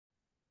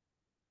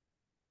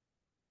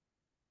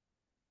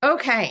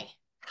Okay.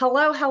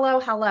 Hello, hello,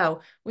 hello.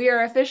 We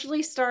are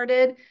officially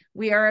started.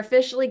 We are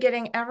officially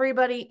getting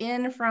everybody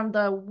in from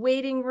the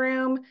waiting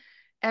room.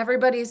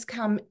 Everybody's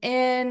come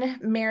in.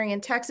 Mary in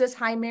Texas.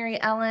 Hi,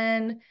 Mary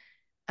Ellen.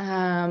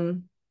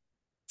 Um,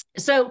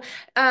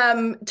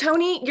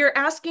 Tony, you're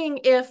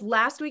asking if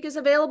last week is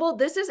available.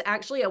 This is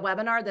actually a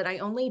webinar that I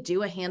only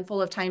do a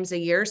handful of times a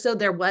year, so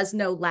there was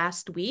no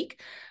last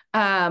week.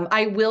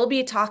 I will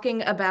be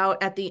talking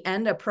about at the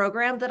end a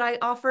program that I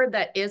offer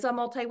that is a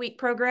multi-week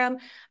program,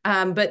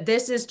 but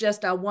this is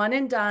just a one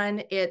and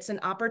done. It's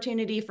an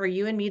opportunity for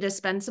you and me to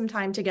spend some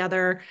time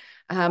together.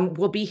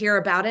 We'll be here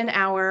about an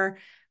hour.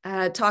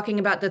 Talking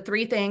about the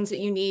three things that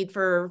you need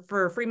for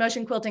free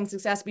motion quilting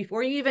success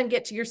before you even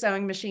get to your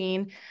sewing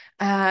machine.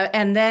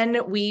 And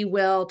then we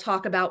will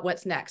talk about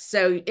what's next.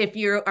 So if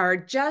you are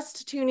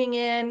just tuning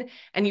in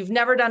and you've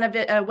never done a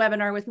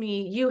webinar with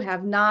me, you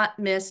have not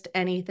missed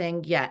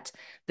anything yet.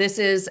 This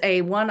is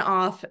a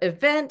one-off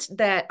event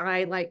that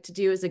I like to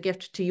do as a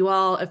gift to you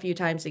all a few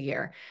times a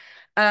year.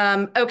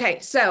 Okay,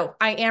 so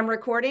I am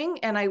recording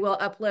and I will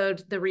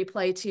upload the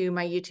replay to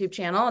my YouTube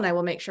channel, and I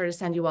will make sure to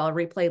send you all a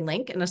replay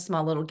link and a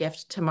small little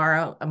gift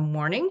tomorrow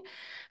morning.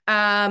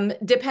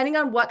 Depending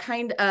on what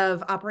kind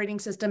of operating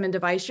system and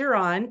device you're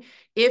on,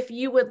 if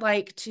you would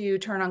like to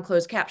turn on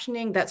closed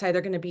captioning, that's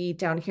either going to be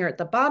down here at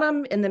the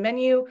bottom in the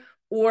menu,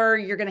 or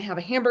you're going to have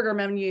a hamburger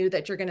menu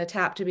that you're going to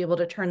tap to be able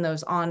to turn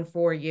those on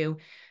for you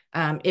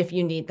if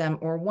you need them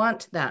or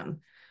want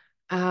them.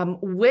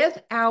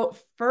 Without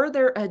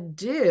further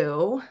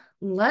ado,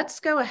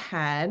 let's go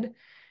ahead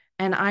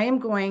and I am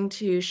going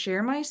to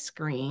share my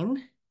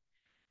screen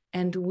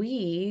and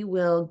we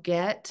will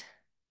get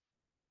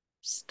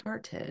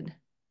started.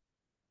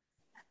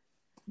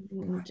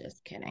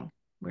 Just kidding.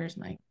 Where's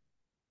my,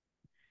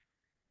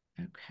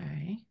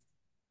 okay.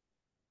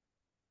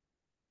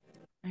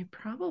 I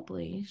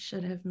probably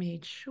should have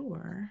made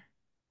sure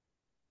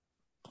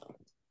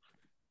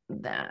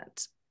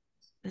that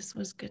this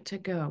was good to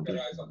go. Got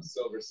eyes on the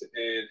silver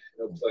sedan,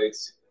 no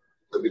plates.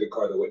 Could be the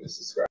car the witness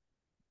described.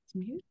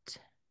 Mute.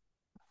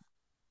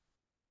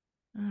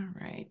 All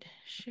right,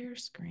 share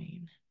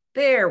screen.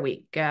 There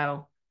we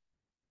go.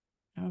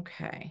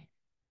 Okay.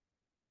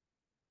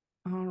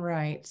 All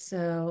right,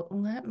 so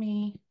let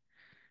me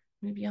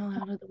move y'all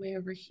out of the way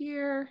over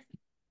here.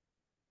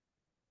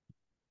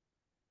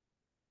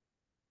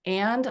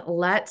 And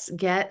let's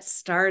get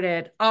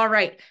started. All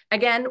right.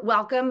 Again,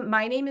 welcome.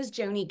 My name is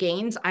Joni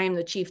Gaines. I am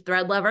the Chief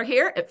Thread Lover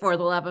here at For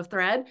the Love of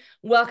Thread.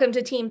 Welcome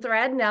to Team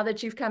Thread. Now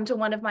that you've come to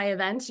one of my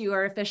events, you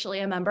are officially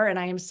a member, and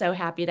I am so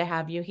happy to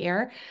have you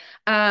here.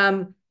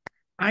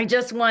 I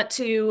just want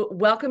to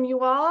welcome you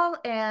all,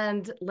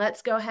 and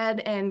let's go ahead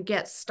and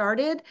get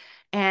started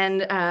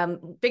and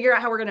figure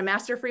out how we're going to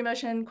master free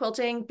motion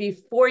quilting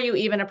before you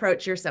even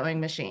approach your sewing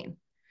machine.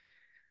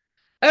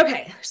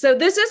 Okay, so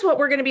this is what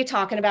we're going to be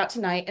talking about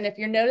tonight. And if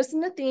you're noticing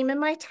the theme in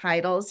my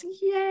titles,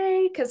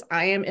 yay, because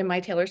I am in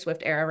my Taylor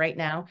Swift era right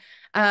now.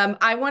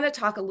 I want to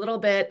talk a little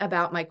bit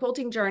about my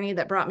quilting journey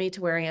that brought me to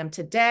where I am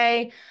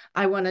today.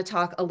 I want to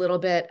talk a little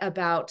bit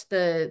about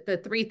the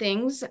three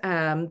things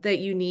that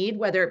you need,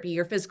 whether it be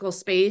your physical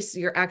space,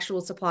 your actual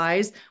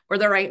supplies, or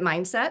the right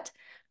mindset.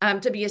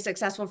 To be a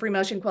successful free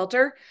motion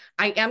quilter.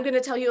 I am going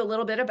to tell you a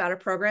little bit about a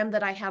program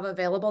that I have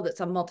available that's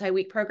a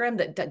multi-week program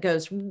that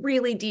goes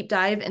really deep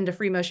dive into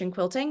free motion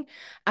quilting.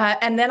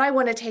 And then I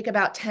want to take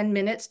about 10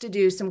 minutes to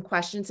do some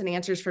questions and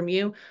answers from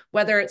you,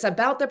 whether it's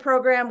about the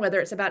program, whether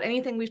it's about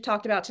anything we've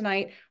talked about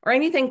tonight, or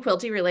anything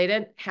quilty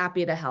related.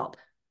 Happy to help.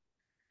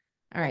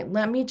 All right,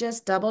 let me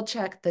just double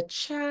check the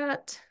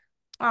chat.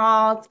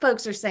 Oh,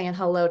 folks are saying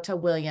hello to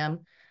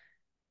William.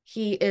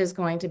 He is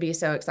going to be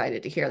so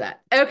excited to hear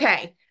that.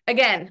 Okay.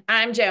 Again,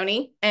 I'm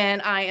Joni,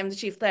 and I am the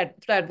Chief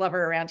thread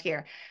Lover around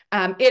here.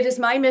 It is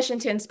my mission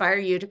to inspire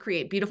you to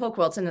create beautiful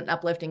quilts in an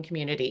uplifting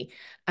community.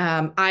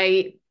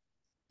 I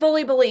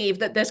fully believe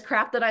that this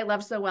craft that I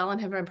love so well and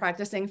have been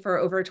practicing for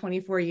over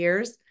 24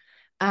 years,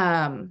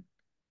 that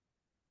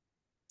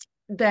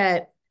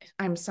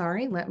I'm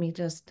sorry, let me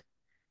just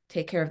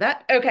take care of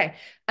that. Okay.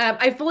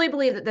 I fully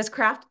believe that this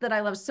craft that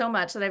I love so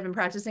much that I've been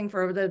practicing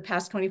for over the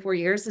past 24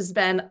 years has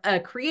been a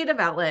creative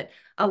outlet,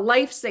 a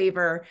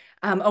lifesaver,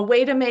 a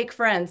way to make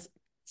friends,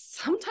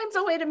 sometimes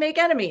a way to make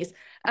enemies.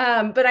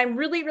 But I'm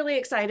really, really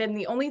excited. And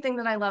the only thing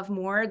that I love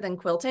more than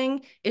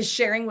quilting is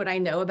sharing what I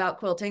know about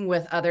quilting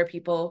with other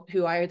people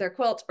who either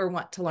quilt or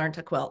want to learn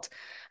to quilt.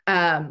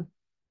 I'm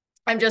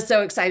just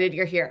so excited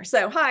you're here.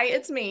 So hi,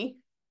 it's me.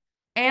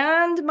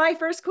 And my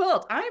first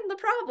quilt. I'm the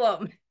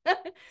problem.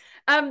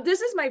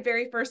 This is my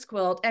very first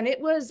quilt, and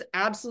it was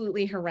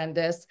absolutely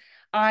horrendous.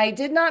 I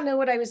did not know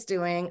what I was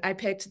doing. I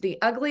picked the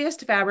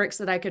ugliest fabrics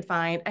that I could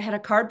find. I had a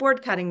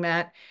cardboard cutting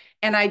mat,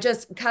 and I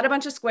just cut a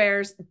bunch of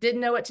squares,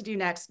 didn't know what to do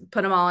next,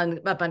 put them all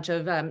in a bunch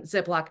of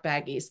Ziploc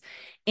baggies.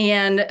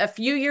 And a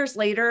few years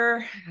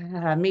later,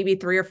 maybe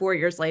 3 or 4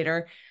 years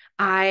later,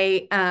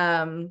 I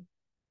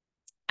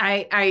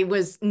I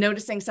was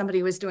noticing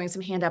somebody was doing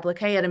some hand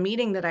applique at a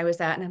meeting that I was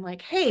at. And I'm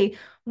like, hey,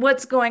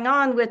 what's going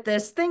on with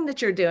this thing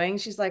that you're doing?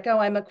 She's like, oh,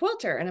 I'm a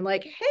quilter. And I'm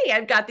like, hey,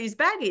 I've got these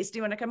baggies. Do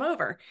you want to come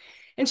over?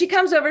 And she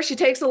comes over, she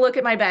takes a look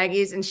at my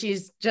baggies, and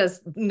she's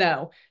just,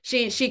 no,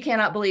 she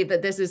cannot believe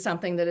that this is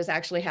something that is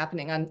actually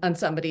happening on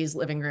somebody's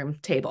living room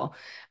table.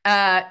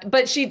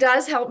 But she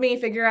does help me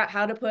figure out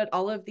how to put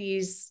all of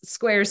these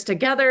squares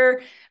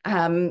together,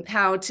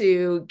 how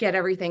to get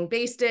everything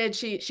basted.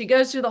 She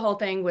goes through the whole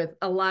thing with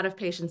a lot of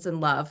patience and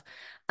love.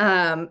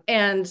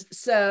 And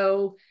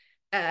so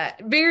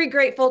very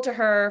grateful to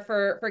her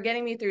for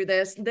getting me through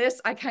this.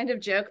 I kind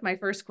of joke, my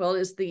first quilt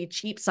is the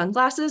cheap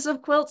sunglasses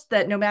of quilts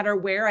that no matter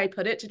where I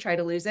put it to try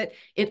to lose it,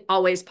 it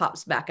always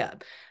pops back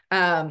up.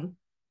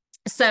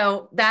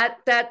 So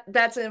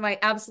that's my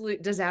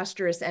absolute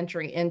disastrous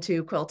entry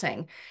into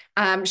quilting.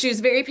 She was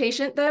very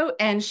patient though,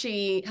 and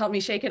she helped me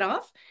shake it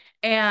off.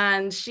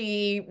 And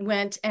she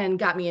went and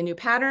got me a new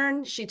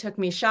pattern. She took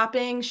me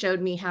shopping, showed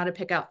me how to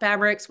pick out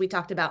fabrics. We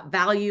talked about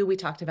value. We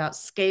talked about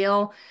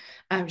scale.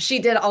 She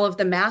did all of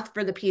the math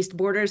for the pieced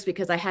borders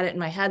because I had it in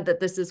my head that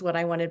this is what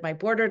I wanted my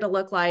border to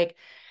look like.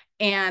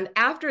 And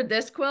after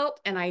this quilt,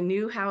 and I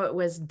knew how it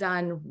was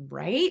done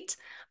right,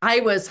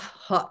 I was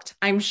hooked.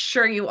 I'm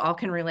sure you all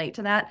can relate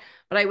to that,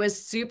 but I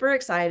was super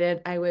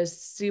excited. I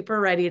was super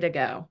ready to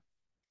go.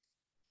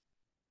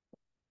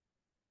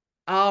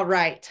 All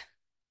right.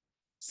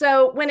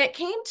 So when it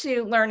came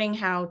to learning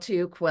how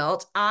to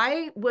quilt,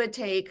 I would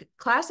take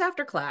class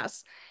after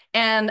class,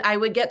 and I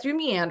would get through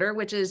Meander,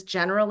 which is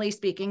generally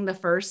speaking the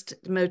first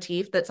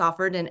motif that's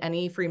offered in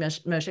any free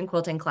motion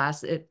quilting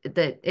class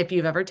if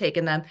you've ever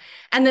taken them.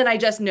 And then I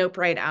just nope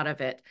right out of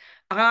it.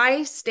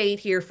 I stayed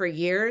here for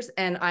years,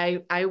 and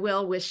I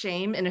will, with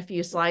shame in a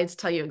few slides,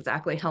 tell you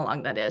exactly how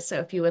long that is.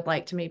 So if you would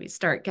like to maybe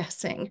start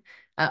guessing,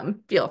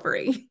 feel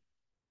free.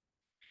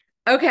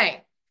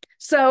 Okay.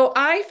 So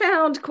I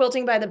found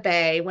Quilting by the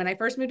Bay when I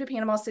first moved to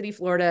Panama City,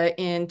 Florida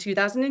in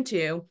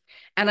 2002,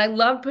 and I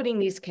loved putting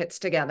these kits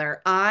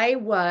together. I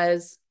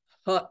was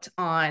hooked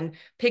on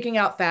picking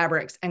out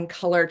fabrics and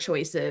color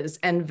choices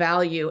and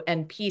value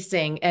and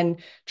piecing and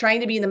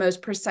trying to be the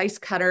most precise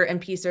cutter and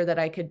piecer that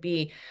I could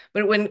be.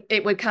 But when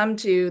it would come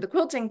to the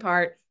quilting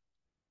part,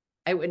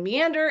 I would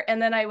meander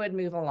and then I would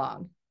move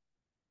along.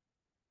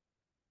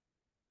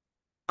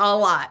 A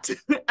lot.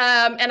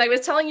 And I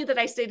was telling you that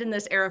I stayed in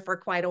this era for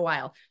quite a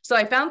while. So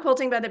I found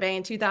Quilting by the Bay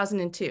in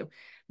 2002.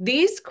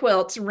 These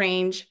quilts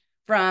range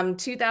from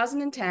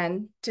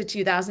 2010 to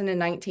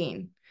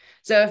 2019.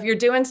 So if you're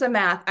doing some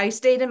math, I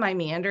stayed in my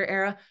meander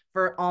era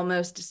for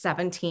almost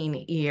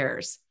 17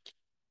 years.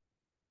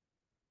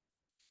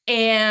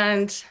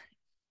 And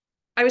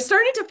I was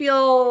starting to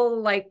feel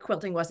like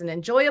quilting wasn't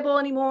enjoyable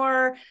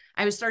anymore.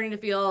 I was starting to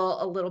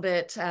feel a little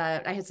bit,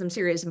 I had some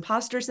serious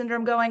imposter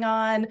syndrome going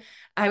on.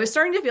 I was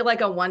starting to feel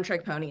like a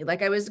one-trick pony.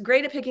 Like I was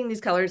great at picking these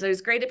colors. I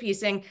was great at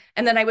piecing,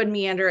 and then I would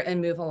meander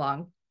and move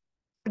along.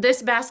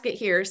 This basket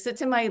here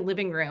sits in my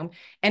living room,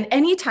 and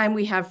anytime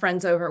we have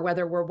friends over,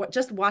 whether we're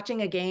just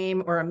watching a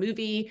game or a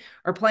movie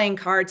or playing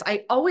cards,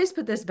 I always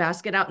put this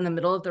basket out in the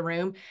middle of the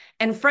room,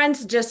 and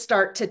friends just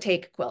start to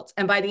take quilts.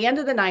 And by the end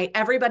of the night,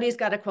 everybody's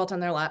got a quilt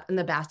on their lap and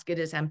the basket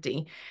is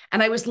empty.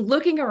 And I was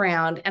looking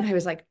around and I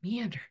was like,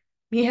 meander,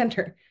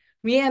 meander,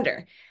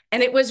 meander.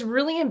 And it was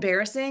really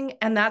embarrassing.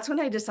 And that's when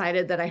I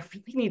decided that I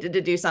really needed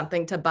to do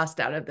something to bust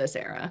out of this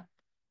era.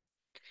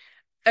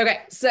 Okay,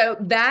 so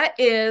that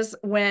is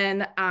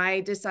when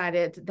I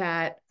decided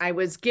that I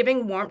was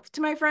giving warmth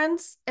to my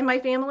friends and my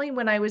family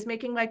when I was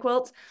making my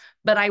quilts,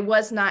 but I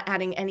was not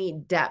adding any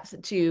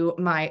depth to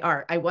my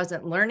art. I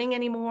wasn't learning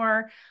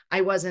anymore. I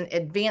wasn't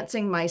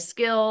advancing my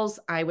skills.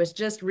 I was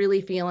just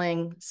really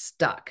feeling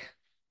stuck.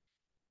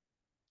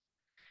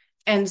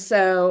 And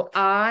so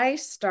I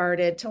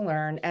started to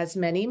learn as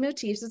many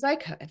motifs as I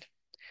could.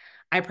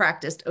 I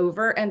practiced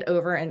over and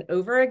over and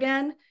over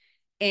again.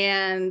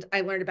 And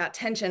I learned about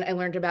tension. I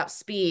learned about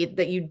speed,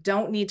 that you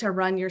don't need to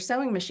run your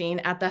sewing machine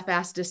at the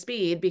fastest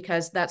speed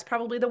because that's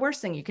probably the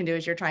worst thing you can do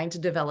as you're trying to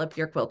develop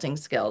your quilting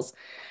skills.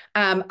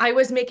 I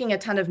was making a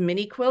ton of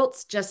mini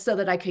quilts just so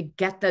that I could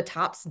get the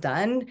tops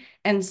done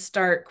and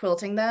start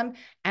quilting them.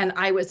 And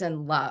I was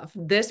in love.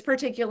 This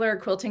particular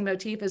quilting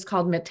motif is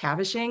called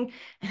McTavishing,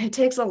 and it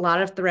takes a lot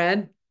of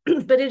thread,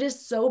 but it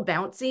is so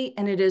bouncy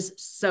and it is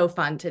so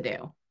fun to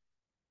do.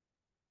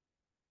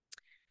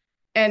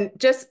 And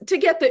just to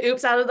get the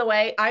oops out of the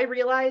way, I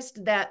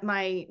realized that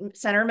my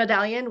center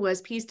medallion was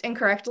pieced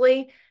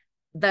incorrectly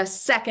the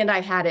second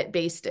I had it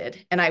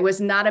basted. And I was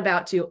not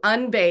about to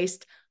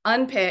unbaste,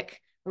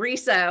 unpick,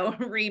 resew,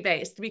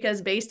 rebaste,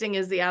 because basting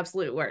is the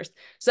absolute worst.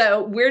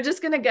 So we're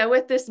just going to go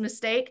with this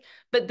mistake.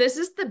 But this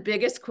is the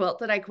biggest quilt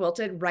that I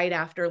quilted right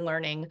after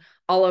learning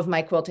all of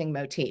my quilting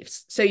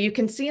motifs. So you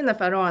can see in the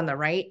photo on the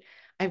right,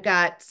 I've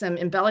got some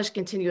embellished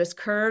continuous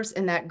curves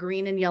in that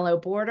green and yellow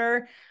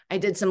border. I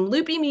did some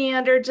loopy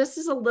meander just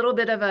as a little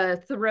bit of a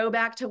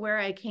throwback to where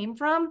I came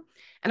from.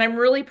 And I'm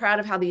really proud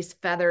of how these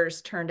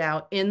feathers turned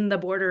out in the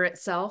border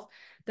itself.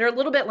 They're a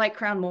little bit like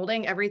crown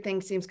molding.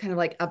 Everything seems kind of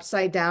like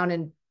upside down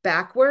and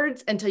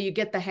backwards until you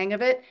get the hang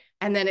of it.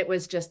 And then it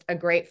was just a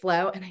great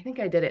flow. And I think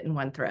I did it in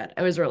one thread.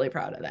 I was really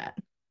proud of that.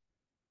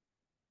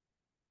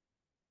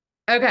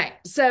 Okay,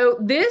 so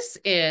this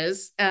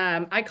is,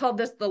 I called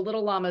this the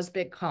Little Llama's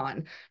Big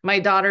Con. My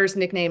daughter's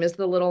nickname is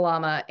the Little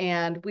Llama,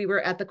 and we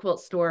were at the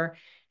quilt store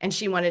and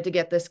she wanted to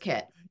get this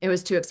kit. It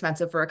was too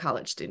expensive for a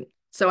college student,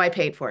 so I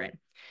paid for it.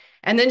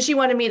 And then she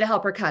wanted me to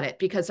help her cut it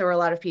because there were a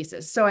lot of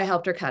pieces, so I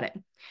helped her cut it.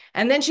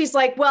 And then she's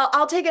like, well,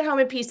 I'll take it home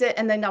and piece it,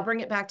 and then I'll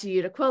bring it back to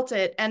you to quilt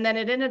it. And then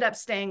it ended up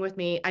staying with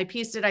me. I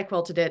pieced it, I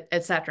quilted it,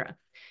 etc.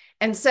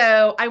 And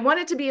so I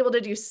wanted to be able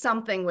to do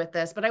something with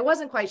this, but I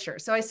wasn't quite sure.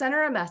 So I sent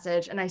her a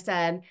message and I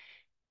said,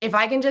 if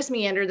I can just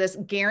meander this,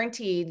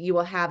 guaranteed you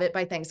will have it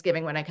by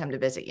Thanksgiving when I come to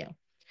visit you.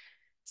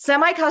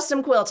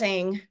 Semi-custom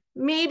quilting,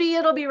 maybe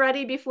it'll be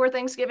ready before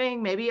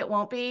Thanksgiving, maybe it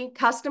won't be.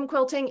 Custom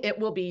quilting, it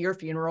will be your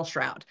funeral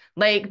shroud.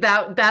 Like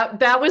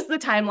that was the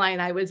timeline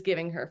I was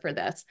giving her for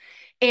this.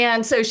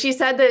 And so she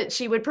said that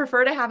she would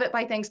prefer to have it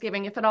by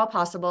Thanksgiving if at all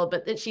possible,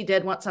 but that she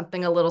did want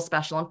something a little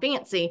special and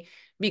fancy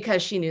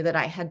because she knew that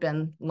I had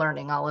been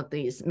learning all of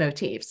these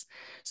motifs.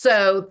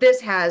 So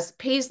this has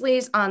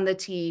paisleys on the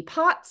tea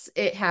pots.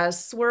 It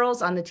has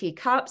swirls on the tea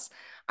cups.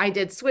 I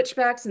did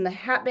switchbacks in the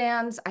hat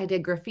bands. I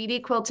did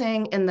graffiti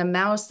quilting in the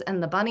mouse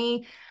and the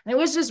bunny. And it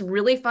was just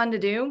really fun to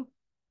do.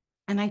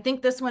 And I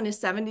think this one is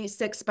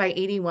 76 by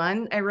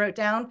 81, I wrote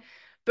down.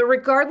 But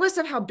regardless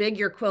of how big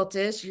your quilt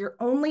is, you're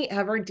only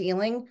ever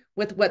dealing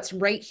with what's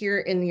right here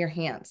in your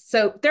hands.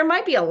 So there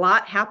might be a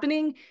lot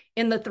happening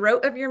in the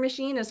throat of your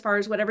machine as far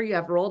as whatever you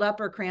have rolled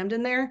up or crammed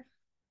in there,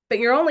 but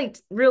you're only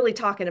really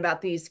talking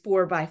about these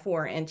 4 by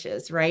 4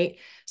 inches, right?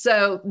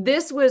 So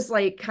this was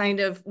like kind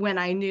of when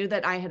I knew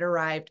that I had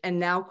arrived, and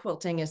now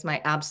quilting is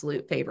my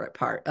absolute favorite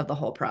part of the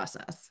whole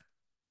process.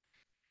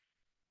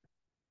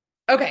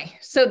 Okay,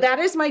 so that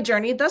is my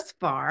journey thus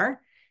far.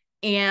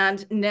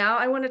 And now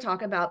I want to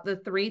talk about the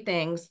 3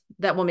 things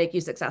that will make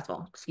you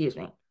successful. Excuse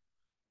me.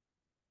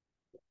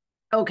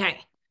 Okay,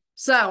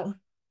 so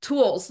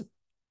tools.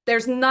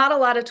 There's not a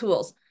lot of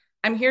tools.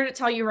 I'm here to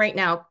tell you right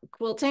now,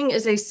 quilting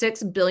is a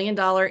 $6 billion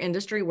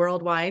industry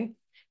worldwide.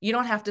 You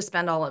don't have to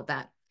spend all of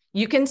that.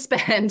 You can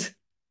spend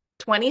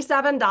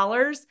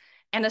 $27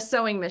 and a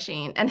sewing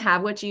machine and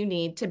have what you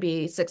need to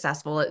be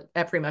successful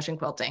at Free Motion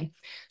Quilting.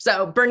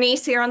 So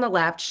Bernice here on the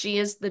left, she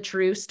is the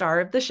true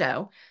star of the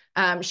show.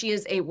 She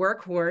is a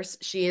workhorse.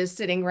 She is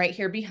sitting right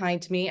here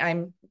behind me.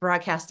 I'm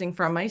broadcasting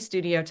from my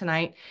studio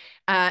tonight.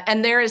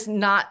 And there is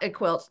not a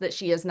quilt that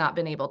she has not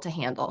been able to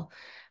handle.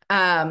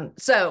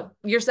 So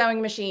your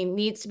sewing machine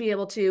needs to be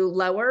able to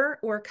lower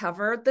or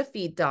cover the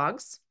feed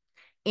dogs.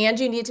 And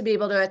you need to be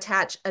able to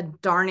attach a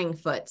darning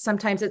foot.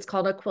 Sometimes it's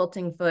called a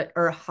quilting foot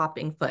or a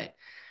hopping foot.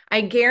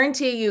 I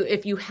guarantee you,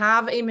 if you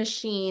have a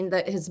machine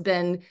that has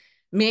been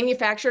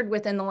manufactured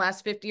within the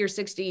last 50 or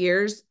 60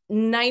 years,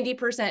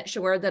 90%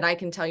 sure that I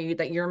can tell you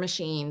that your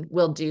machine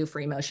will do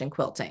free motion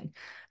quilting.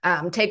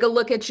 Take a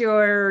look at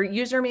your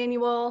user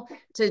manual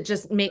to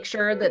just make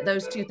sure that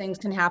those 2 things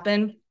can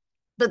happen.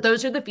 But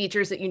those are the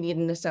features that you need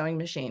in a sewing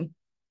machine.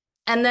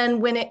 And then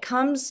when it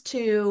comes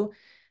to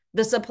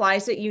the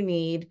supplies that you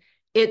need,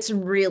 it's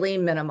really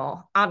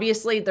minimal.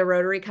 Obviously, the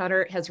rotary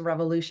cutter has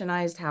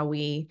revolutionized how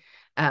we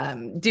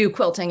do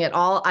quilting at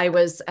all. I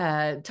was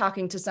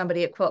talking to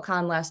somebody at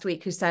QuiltCon last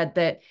week who said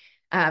that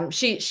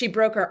she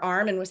broke her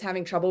arm and was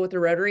having trouble with the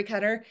rotary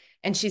cutter.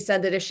 And she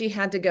said that if she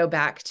had to go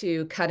back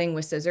to cutting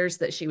with scissors,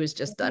 that she was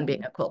just done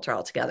being a quilter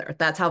altogether.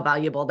 That's how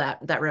valuable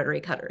that rotary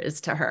cutter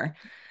is to her.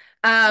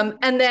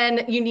 And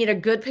then you need a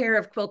good pair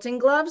of quilting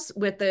gloves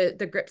with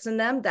the grips in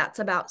them. That's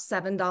about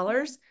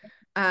 $7.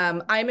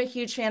 I'm a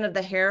huge fan of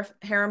the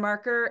hair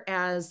marker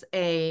as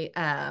a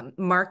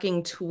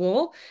marking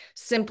tool,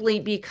 simply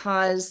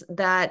because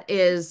that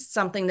is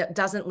something that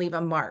doesn't leave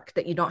a mark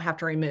that you don't have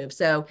to remove.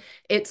 So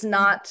it's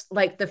not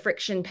like the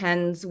friction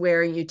pens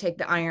where you take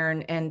the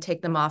iron and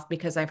take them off,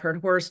 because I've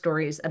heard horror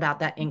stories about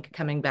that ink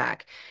coming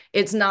back.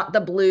 It's not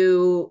the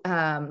blue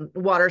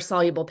water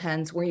soluble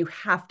pens where you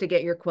have to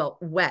get your quilt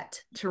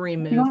wet to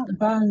remove. You want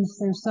buns?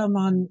 There's some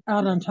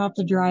out on top of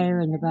the dryer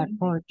in the back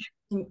porch.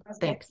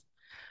 Thanks.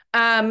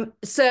 And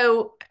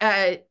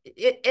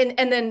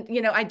then,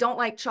 you know, I don't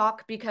like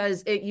chalk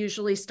because it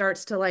usually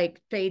starts to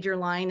like fade your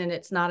line and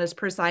it's not as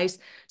precise.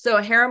 So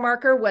a hair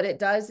marker, what it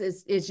does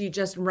is you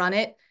just run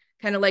it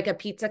kind of like a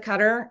pizza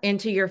cutter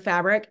into your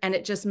fabric, and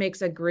it just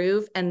makes a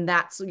groove, and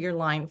that's your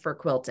line for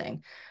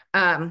quilting.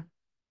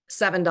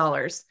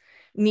 $7.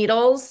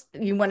 Needles,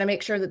 you want to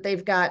make sure that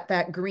they've got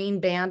that green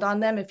band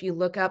on them. If you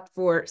look up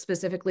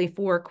specifically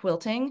for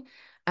quilting,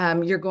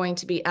 you're going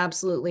to be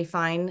absolutely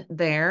fine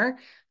there.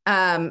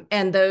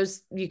 And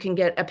those, you can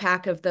get a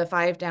pack of the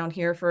 5 down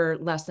here for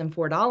less than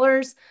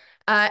 $4.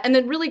 And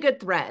then really good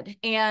thread.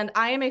 And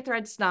I am a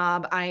thread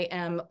snob. I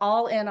am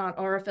all in on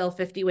Aurifil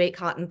 50 weight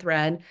cotton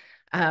thread.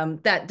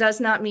 That does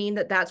not mean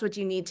that that's what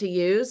you need to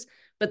use,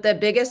 but the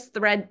biggest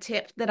thread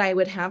tip that I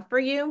would have for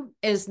you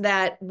is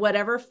that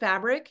whatever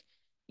fabric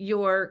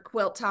your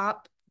quilt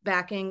top,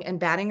 backing, and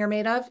batting are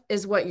made of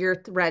is what your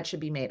thread should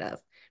be made of,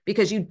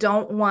 because you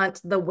don't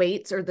want the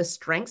weights or the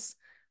strengths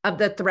of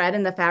the thread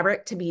and the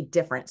fabric to be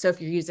different. So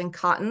if you're using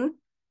cotton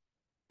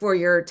for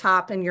your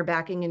top and your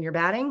backing and your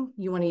batting,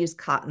 you want to use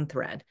cotton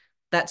thread.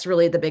 That's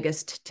really the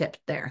biggest tip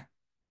there.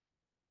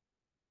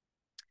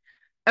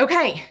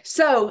 Okay,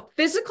 so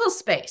physical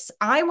space.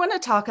 I want to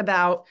talk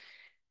about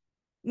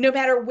no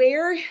matter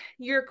where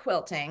you're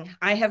quilting.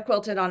 I have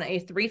quilted on a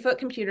 3-foot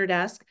computer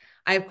desk.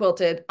 I've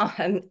quilted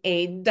on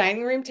a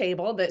dining room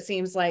table that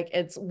seems like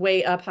it's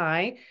way up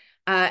high.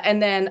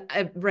 And then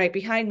right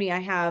behind me, I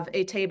have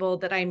a table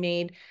that I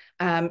made.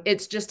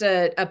 It's just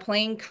a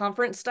plain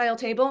conference style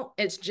table.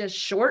 It's just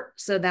short.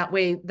 So that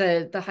way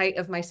the height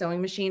of my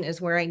sewing machine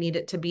is where I need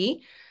it to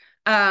be.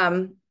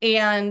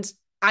 And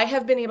I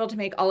have been able to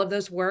make all of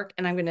those work,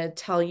 and I'm going to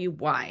tell you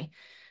why.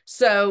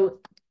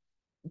 So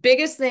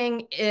biggest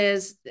thing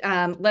is,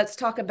 let's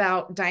talk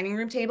about dining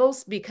room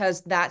tables,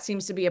 because that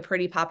seems to be a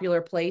pretty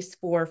popular place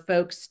for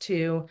folks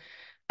to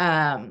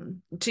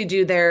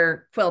do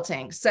their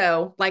quilting.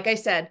 So like I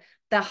said,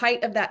 the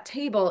height of that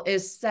table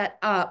is set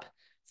up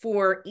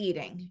for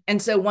eating.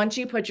 And so once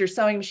you put your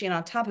sewing machine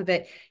on top of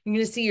it, you're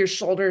going to see your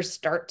shoulders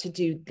start to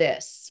do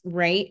this,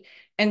 right?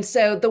 And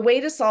so the way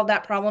to solve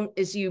that problem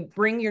is you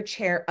bring your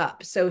chair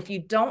up. So if you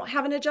don't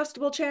have an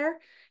adjustable chair,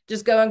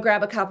 just go and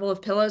grab a couple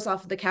of pillows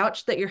off of the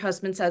couch that your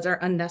husband says are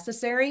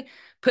unnecessary,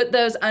 put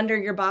those under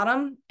your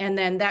bottom, and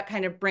then that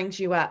kind of brings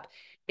you up.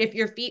 If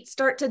your feet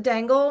start to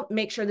dangle,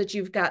 make sure that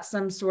you've got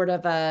some sort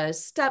of a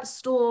step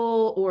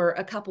stool or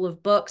a couple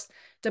of books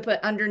to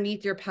put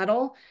underneath your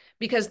pedal,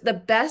 because the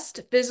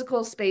best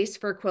physical space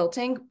for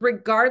quilting,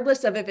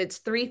 regardless of if it's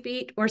 3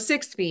 feet or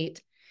 6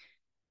 feet,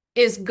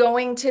 is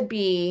going to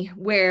be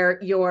where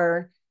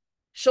your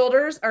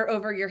shoulders are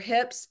over your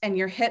hips and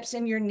your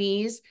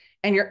knees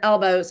and your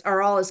elbows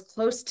are all as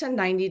close to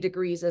 90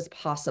 degrees as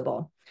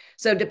possible.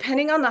 So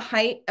depending on the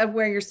height of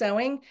where you're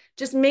sewing,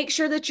 just make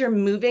sure that you're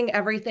moving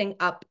everything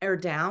up or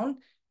down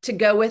to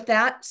go with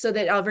that so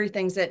that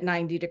everything's at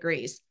 90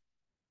 degrees.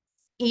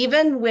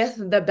 Even with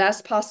the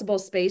best possible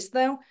space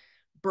though,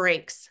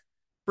 breaks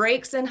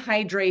and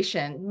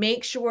hydration.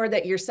 Make sure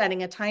that you're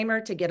setting a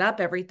timer to get up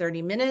every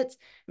 30 minutes.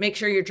 Make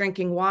sure you're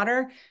drinking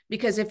water,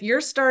 because if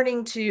you're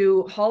starting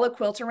to haul a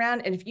quilt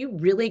around, and if you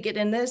really get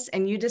in this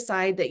and you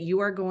decide that you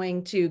are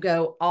going to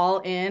go all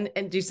in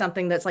and do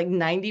something that's like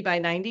 90 by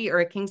 90 or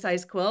a king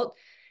size quilt,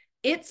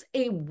 it's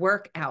a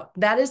workout.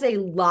 That is a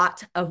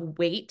lot of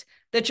weight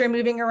that you're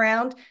moving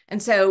around.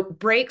 And so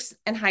breaks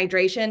and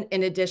hydration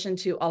in addition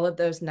to all of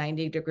those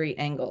 90-degree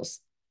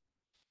angles.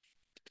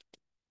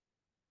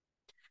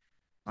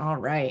 All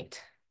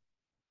right.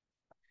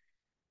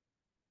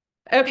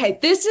 Okay,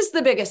 this is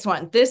the biggest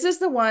one. This is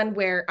the one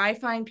where I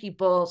find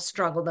people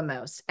struggle the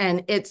most,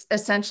 and it's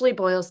essentially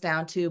boils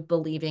down to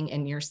believing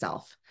in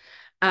yourself.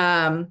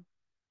 So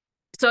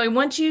I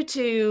want you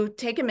to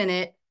take a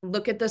minute,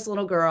 look at this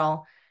little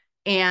girl,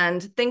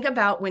 and think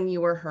about when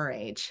you were her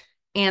age,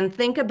 and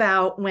think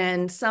about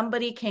when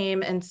somebody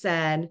came and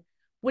said,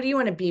 "What do you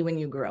want to be when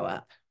you grow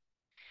up?"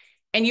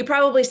 And you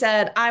probably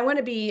said, "I want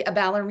to be a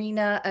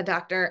ballerina, a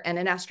doctor, and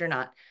an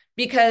astronaut,"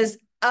 because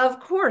of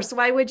course,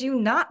 why would you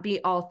not be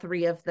all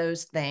 3 of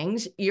those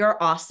things?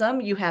 You're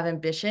awesome. You have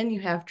ambition. You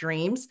have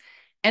dreams.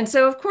 And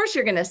so, of course,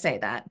 you're going to say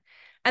that.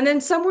 And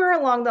then somewhere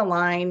along the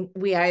line,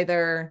 we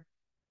either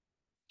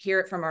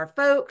hear it from our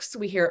folks,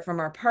 we hear it from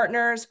our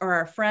partners or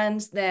our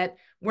friends that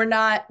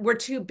we're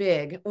too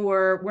big,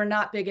 or we're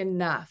not big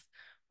enough,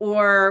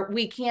 or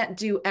we can't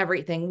do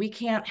everything. We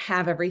can't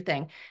have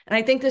everything. And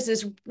I think this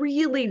is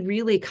really,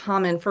 really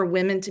common for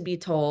women to be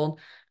told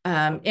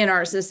in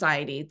our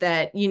society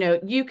that, you know,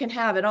 you can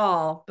have it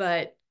all,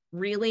 but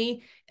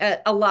really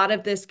a lot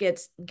of this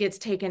gets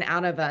taken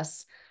out of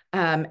us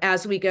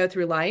as we go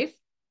through life.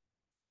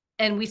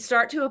 And we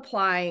start to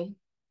apply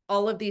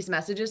all of these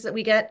messages that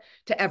we get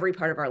to every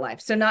part of our life.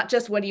 So not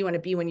just what do you want to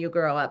be when you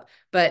grow up,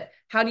 but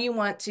how do you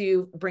want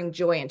to bring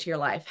joy into your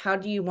life? How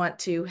do you want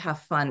to have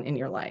fun in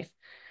your life?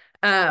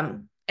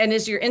 And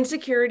as your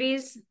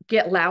insecurities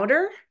get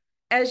louder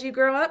as you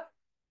grow up,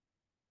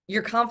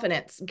 your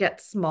confidence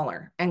gets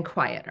smaller and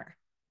quieter.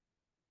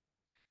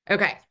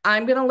 Okay,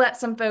 I'm going to let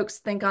some folks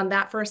think on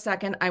that for a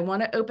second. I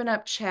want to open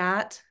up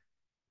chat.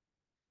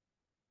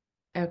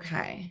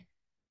 Okay.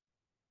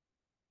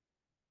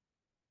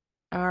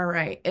 All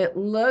right, it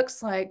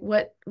looks like,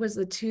 what was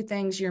the 2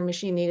 things your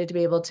machine needed to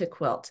be able to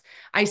quilt?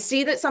 I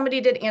see that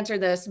somebody did answer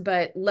this,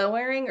 but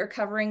lowering or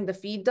covering the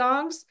feed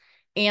dogs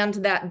and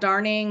that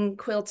darning,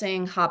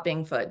 quilting,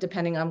 hopping foot,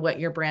 depending on what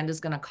your brand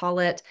is going to call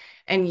it.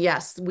 And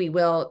yes, we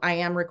will. I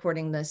am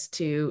recording this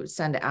to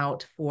send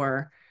out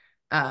for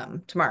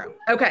tomorrow.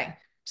 Okay,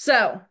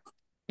 so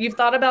you've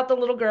thought about the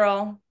little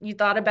girl. You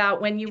thought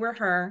about when you were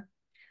her.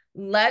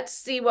 Let's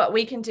see what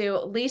we can do,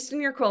 at least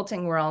in your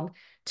quilting world,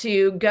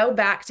 to go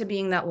back to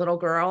being that little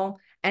girl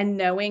and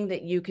knowing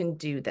that you can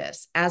do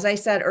this. As I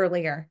said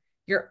earlier,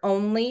 you're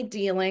only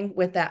dealing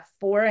with that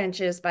 4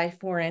 inches by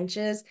 4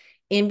 inches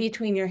in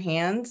between your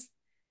hands,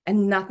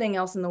 and nothing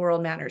else in the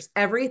world matters.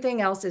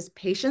 Everything else is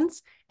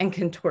patience and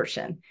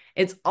contortion.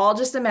 It's all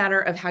just a matter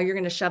of how you're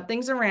going to shove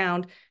things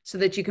around so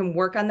that you can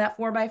work on that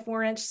 4 by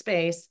 4 inch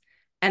space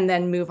and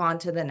then move on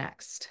to the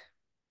next.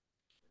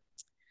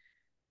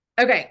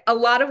 Okay, a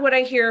lot of what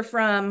I hear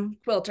from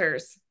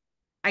quilters,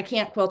 I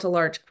can't quilt a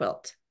large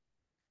quilt.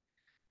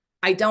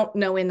 I don't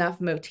know enough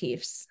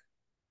motifs.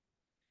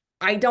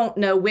 I don't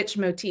know which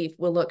motif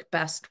will look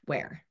best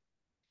where.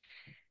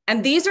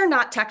 And these are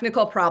not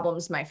technical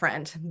problems, my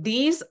friend.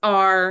 These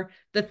are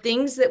the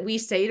things that we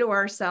say to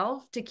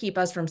ourselves to keep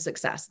us from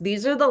success.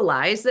 These are the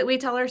lies that we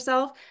tell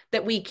ourselves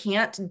that we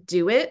can't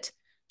do it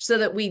so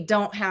that we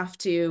don't have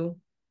to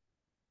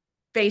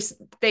face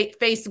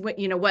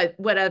you know,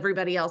 what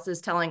everybody else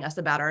is telling us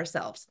about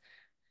ourselves.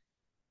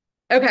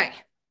 Okay,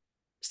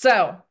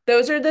 so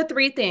those are the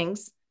three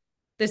things.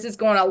 This is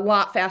going a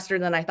lot faster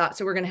than I thought,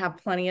 so we're going to have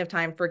plenty of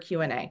time for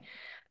Q&A.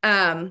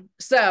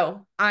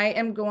 So I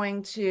am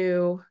going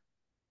to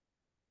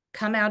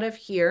come out of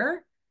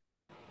here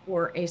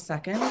for a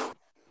second.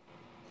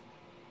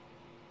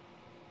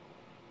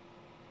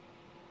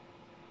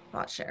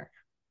 Thought share.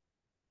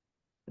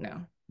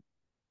 No.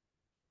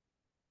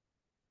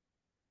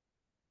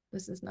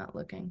 This is not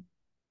looking.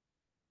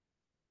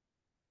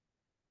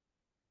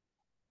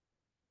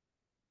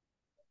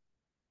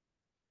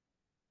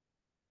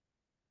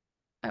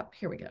 Oh,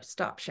 here we go.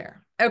 Stop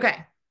share.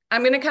 Okay.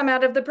 I'm going to come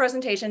out of the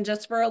presentation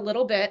just for a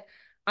little bit.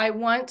 I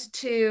want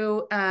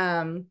to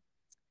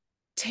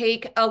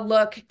take a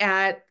look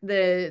at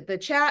the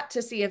chat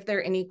to see if there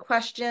are any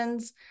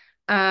questions.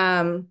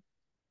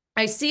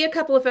 I see a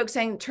couple of folks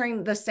saying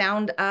turn the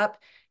sound up.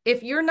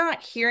 If you're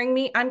not hearing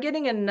me, I'm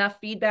getting enough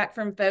feedback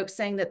from folks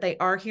saying that they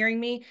are hearing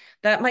me.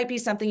 That might be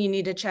something you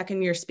need to check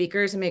in your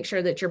speakers and make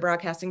sure that you're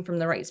broadcasting from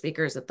the right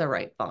speakers at the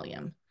right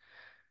volume.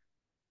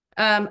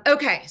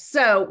 Okay,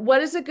 so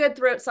what is a good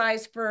throat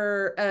size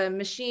for a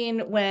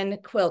machine when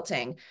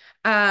quilting?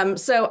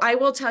 So I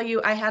will tell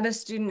you, I had a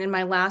student in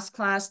my last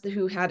class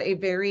who had a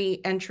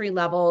very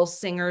entry-level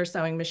Singer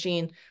sewing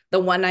machine, the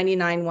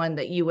 199 one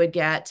that you would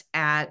get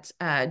at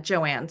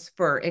Joann's,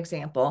 for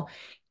example.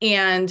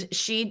 And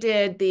she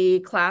did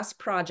the class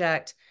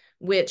project,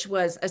 which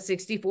was a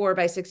 64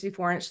 by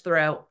 64 inch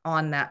throat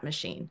on that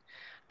machine.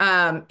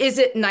 Is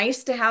it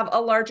nice to have a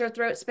larger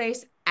throat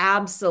space?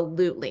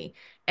 Absolutely.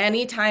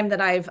 Anytime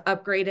that I've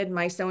upgraded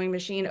my sewing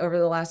machine over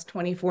the last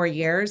 24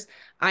 years,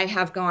 I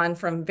have gone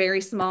from very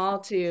small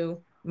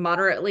to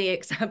moderately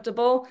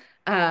acceptable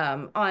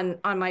on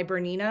my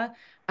Bernina.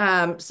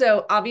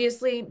 So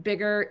obviously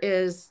bigger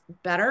is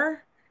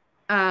better,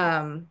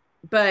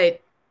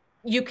 but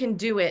you can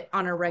do it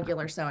on a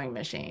regular sewing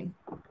machine.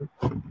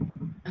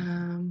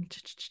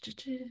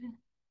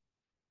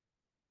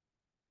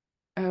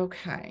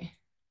 Okay.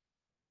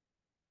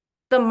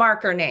 The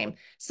marker name.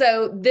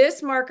 So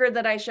this marker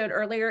that I showed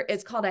earlier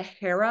is called a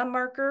Hera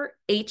marker,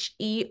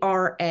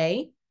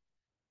 H-E-R-A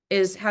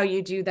is how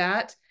you do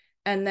that.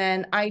 And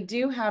then I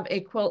do have a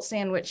quilt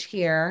sandwich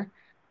here.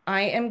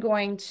 I am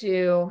going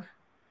to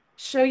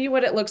show you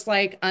what it looks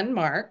like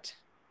unmarked.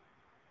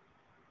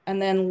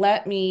 And then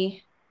let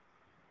me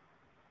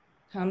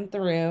come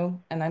through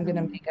and I'm going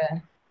to make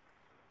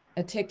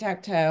a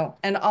tic-tac-toe.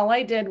 And all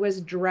I did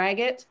was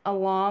drag it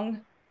along.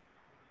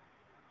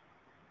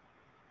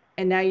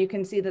 And now you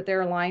can see that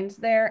there are lines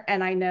there.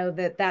 And I know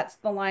that that's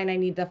the line I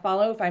need to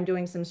follow if I'm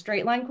doing some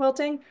straight line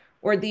quilting,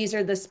 or these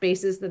are the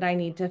spaces that I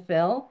need to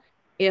fill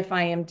if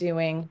I am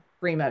doing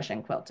free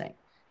motion quilting.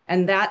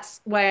 And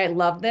that's why I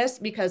love this,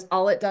 because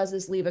all it does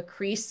is leave a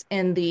crease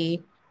in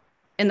the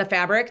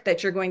fabric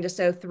that you're going to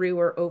sew through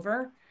or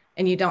over,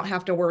 and you don't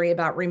have to worry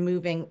about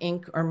removing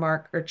ink or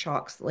mark or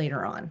chalks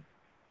later on.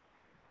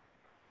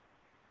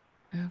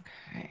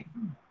 Okay.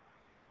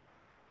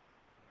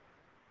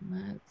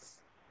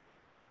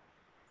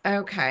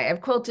 Okay,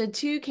 I've quilted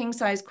 2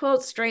 king-size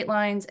quilts, straight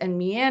lines, and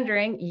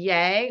meandering.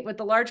 Yay. With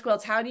the large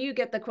quilts, how do you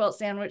get the quilt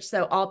sandwich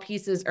so all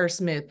pieces are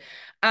smooth?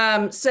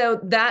 So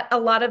that a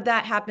lot of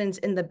that happens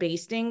in the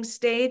basting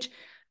stage.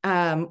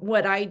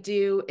 What I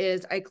do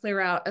is I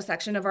clear out a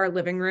section of our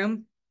living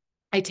room.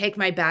 I take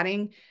my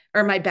batting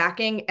or my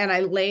backing and I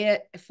lay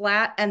it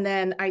flat, and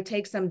then I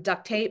take some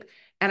duct tape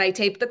and I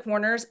tape the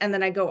corners, and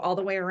then I go all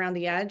the way around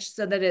the edge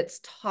so that it's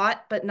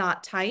taut but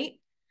not tight.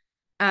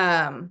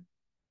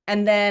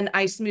 And then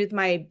I smooth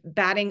my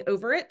batting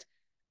over it.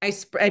 I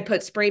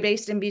put spray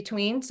baste in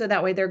between, so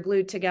that way they're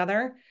glued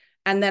together.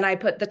 And then I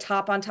put the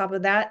top on top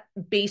of that,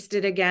 baste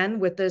it again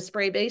with the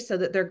spray baste so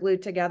that they're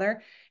glued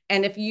together.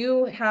 And if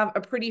you have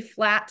a pretty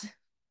flat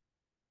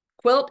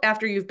quilt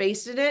after you've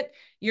basted it,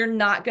 you're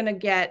not going to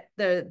get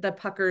the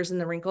puckers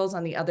and the wrinkles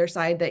on the other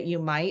side that you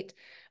might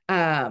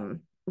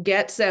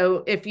get.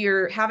 So if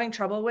you're having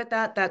trouble with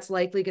that, that's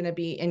likely going to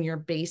be in your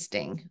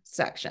basting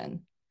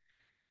section.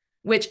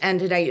 Which end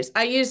did I use?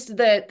 I used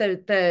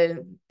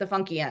the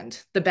funky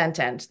end, the bent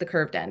end, the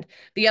curved end.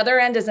 The other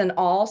end is an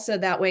awl, so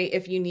that way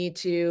if you need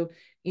to,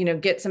 you know,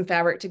 get some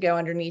fabric to go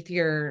underneath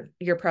your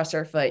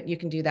presser foot, you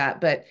can do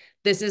that. But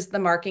this is the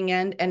marking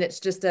end, and it's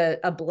just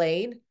a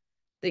blade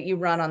that you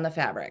run on the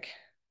fabric.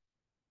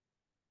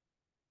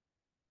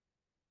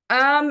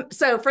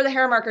 So for the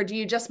hair marker, do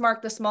you just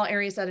mark the small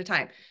areas at a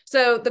time?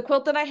 So the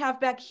quilt that I have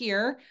back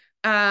here,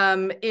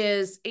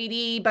 is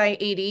 80 by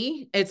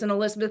 80. It's an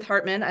Elizabeth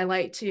Hartman. I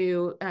like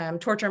to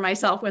torture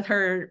myself with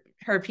her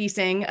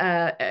piecing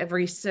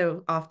every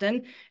so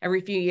often,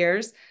 every few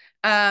years.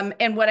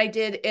 And what I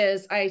did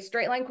is I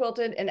straight line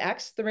quilted an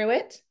X through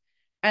it.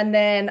 And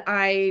then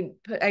I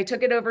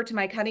took it over to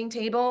my cutting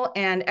table,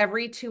 and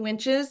every 2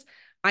 inches,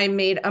 I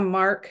made a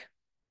mark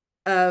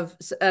of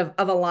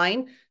a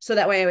line. So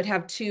that way I would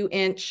have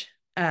 2-inch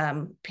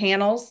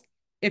panels,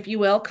 if you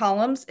will,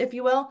 columns, if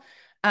you will.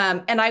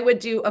 And I would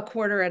do a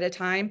quarter at a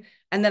time.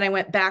 And then I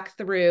went back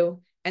through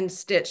and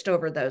stitched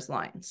over those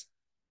lines.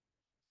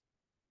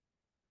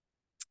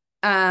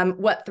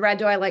 What thread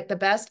do I like the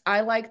best?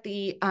 I like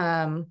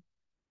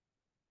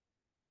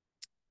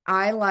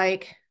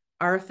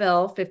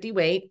Aurifil 50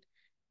 weight.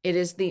 It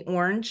is the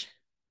orange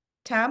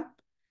tab.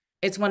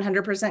 It's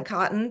 100%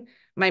 cotton.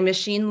 My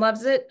machine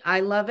loves it.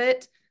 I love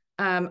it.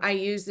 I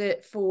use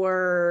it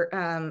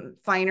for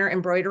finer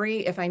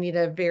embroidery if I need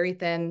a very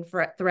thin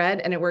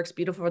thread, and it works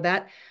beautiful for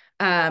that.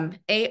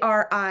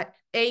 Aurifil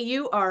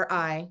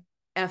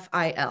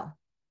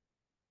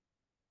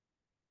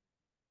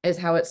is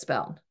how it's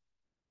spelled.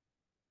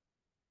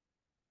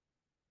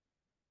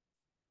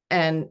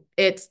 And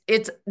it's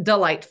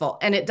delightful,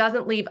 and it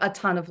doesn't leave a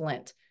ton of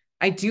lint.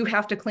 I do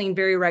have to clean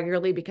very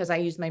regularly because I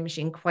use my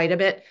machine quite a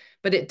bit,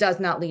 but it does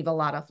not leave a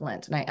lot of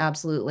lint, and I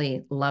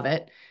absolutely love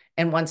it.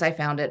 And once I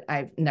found it,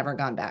 I've never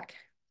gone back.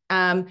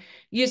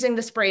 Using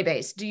the spray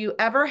base, do you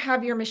ever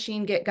have your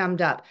machine get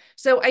gummed up?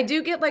 So I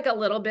do get like a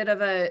little bit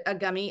of a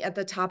gummy at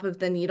the top of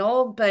the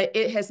needle, but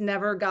it has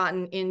never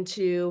gotten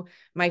into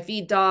my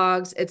feed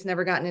dogs. It's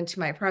never gotten into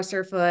my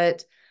presser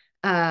foot.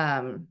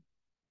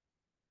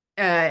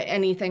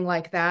 Anything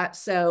like that.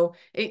 So,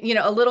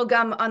 a little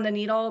gum on the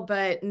needle,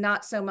 but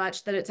not so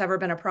much that it's ever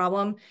been a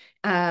problem.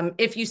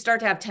 If you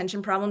start to have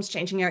tension problems,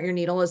 changing out your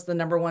needle is the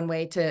 #1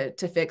 way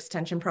to fix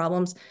tension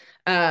problems.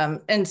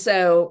 And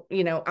so,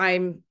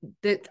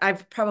 I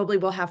probably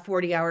will have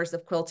 40 hours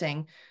of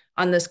quilting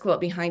on this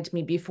quilt behind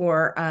me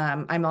before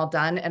I'm all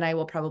done. And I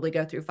will probably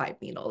go through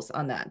 5 needles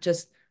on that.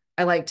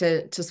 I like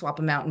to swap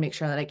them out and make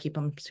sure that I keep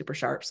them super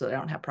sharp so that I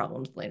don't have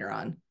problems later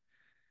on.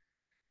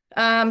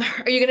 Are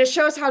you going to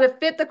show us how to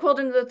fit the quilt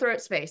into the throat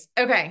space?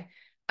 Okay.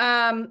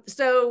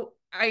 So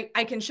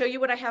I can show you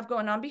what I have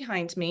going on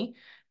behind me.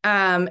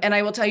 And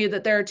I will tell you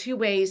that there are 2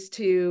 ways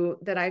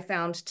that I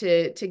found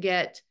to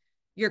get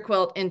your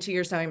quilt into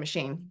your sewing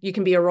machine. You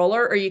can be a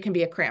roller or you can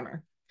be a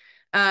crammer.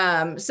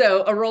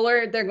 So a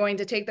roller, they're going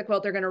to take the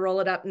quilt, they're going to roll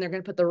it up, and they're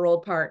going to put the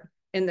rolled part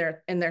in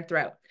their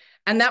throat.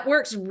 And that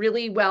works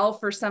really well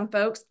for some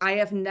folks. I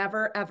have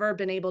never, ever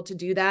been able to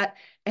do that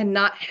and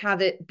not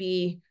have it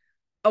be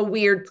a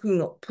weird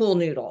pool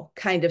noodle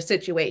kind of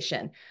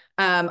situation.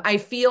 I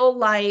feel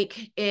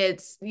like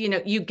it's,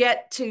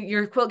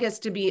 your quilt gets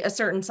to be a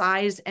certain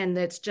size and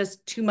it's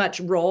just too much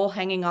roll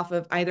hanging off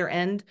of either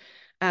end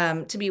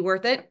to be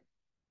worth it.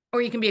 Or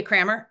you can be a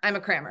crammer. I'm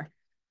a crammer.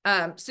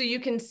 So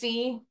you can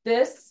see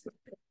this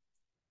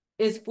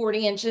is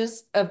 40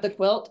 inches of the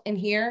quilt in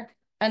here.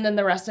 And then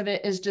the rest of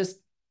it is just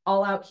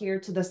all out here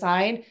to the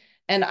side.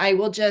 And I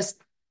will just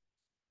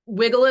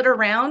wiggle it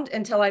around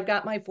until I've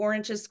got my 4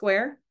 inches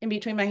square in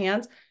between my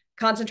hands,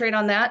 concentrate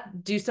on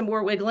that, do some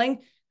more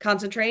wiggling,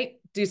 concentrate,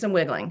 do some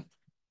wiggling.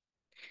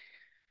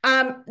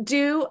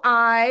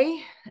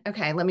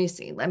 Okay, let me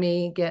see. Let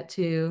me get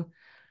to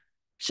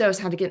show us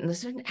how to get in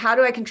this. How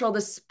do I control the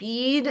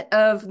speed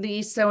of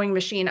the sewing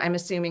machine? I'm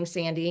assuming,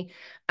 Sandy.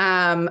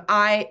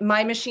 My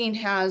machine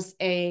has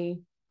a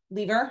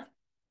lever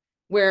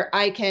where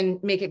I can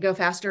make it go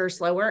faster or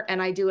slower.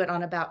 And I do it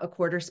on about a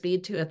 1/4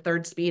 speed to a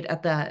 1/3 speed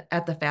at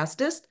the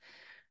fastest.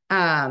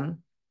 Some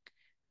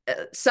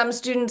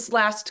students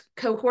last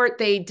cohort,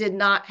 they did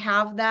not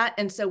have that.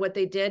 And so what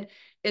they did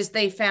is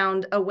they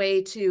found a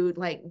way to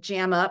like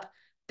jam up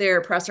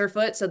their presser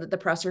foot so that the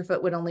presser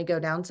foot would only go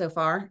down so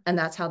far. And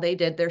that's how they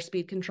did their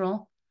speed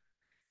control.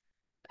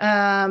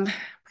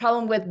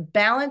 Problem with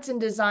balance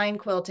and design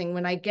quilting.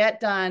 When I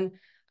get done,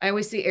 I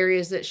always see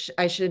areas that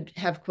I should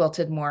have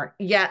quilted more.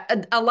 Yeah,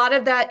 a lot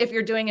of that, if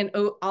you're doing an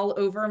all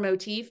over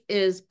motif,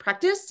 is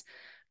practice.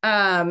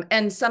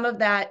 And some of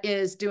that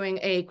is doing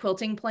a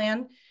quilting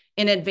plan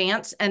in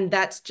advance. And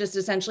that's just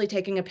essentially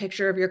taking a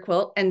picture of your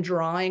quilt and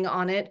drawing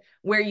on it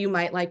where you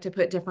might like to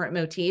put different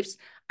motifs.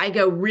 I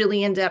go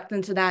really in depth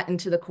into that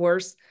into the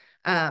course,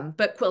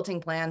 but quilting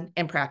plan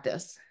and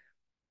practice.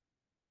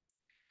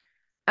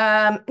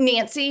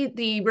 Nancy,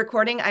 the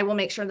recording, I will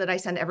make sure that I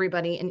send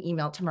everybody an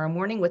email tomorrow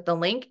morning with the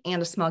link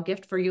and a small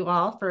gift for you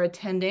all for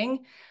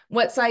attending.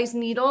 What size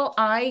needle?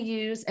 I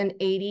use an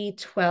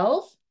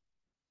 80-12.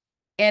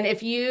 And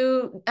if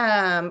you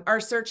are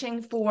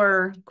searching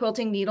for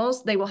quilting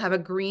needles, they will have a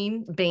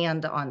green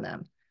band on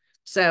them.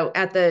 So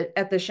at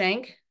the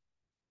shank,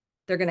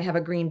 they're going to have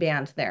a green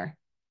band there.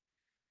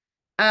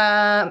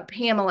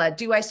 Pamela,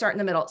 do I start in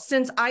the middle?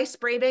 Since I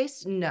spray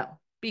base, no,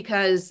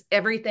 because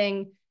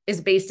everything is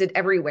basted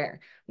everywhere.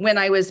 When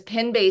I was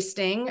pin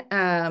basting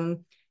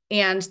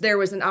and there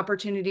was an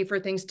opportunity for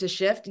things to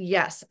shift,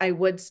 yes, I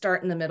would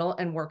start in the middle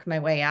and work my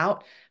way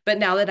out. But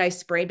now that I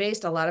spray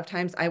based, a lot of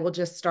times I will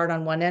just start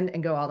on one end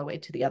and go all the way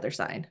to the other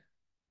side.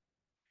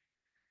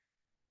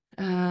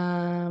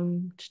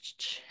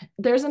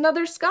 There's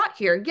another Scott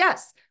here.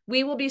 Yes,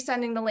 we will be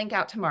sending the link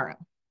out tomorrow.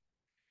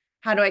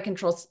 How do I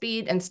control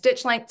speed and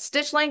stitch length?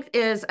 Stitch length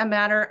is a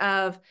matter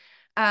of,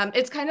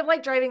 it's kind of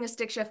like driving a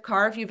stick shift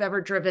car if you've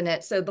ever driven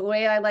it. So the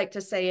way I like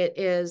to say it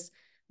is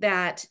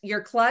that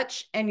your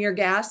clutch and your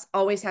gas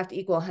always have to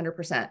equal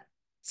 100%.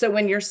 So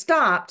when you're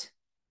stopped,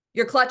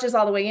 your clutch is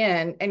all the way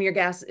in and your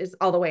gas is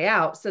all the way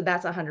out. So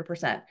that's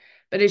 100%.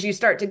 But as you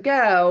start to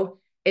go,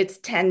 it's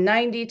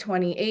 1090,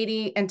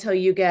 2080 until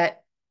you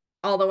get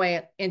all the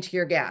way into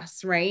your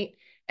gas, right?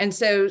 And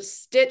so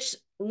stitch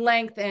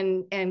length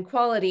and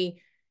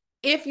quality,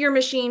 if your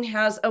machine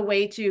has a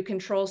way to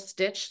control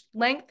stitch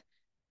length,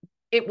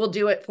 it will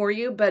do it for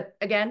you. But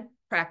again,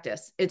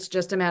 practice. It's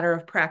just a matter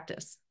of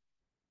practice.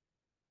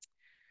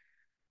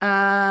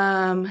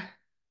 Hi,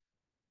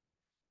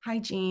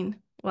 Jean.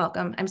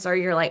 Welcome. I'm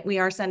sorry you're late. We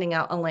are sending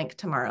out a link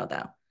tomorrow,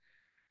 though.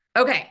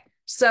 Okay,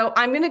 so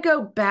I'm going to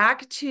go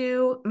back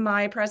to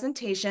my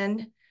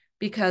presentation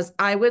because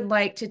I would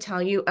like to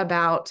tell you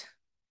about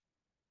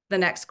the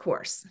next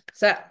course.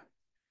 So,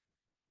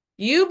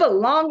 You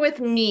Belong With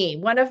Me,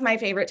 one of my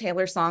favorite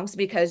Taylor songs,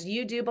 because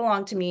you do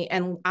belong to me,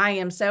 and I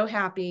am so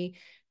happy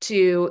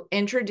to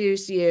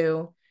introduce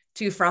you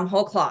to From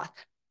Whole Cloth.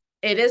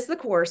 It is the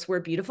course where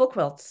beautiful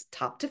quilts,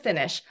 top to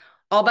finish,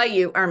 all by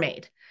you, are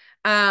made.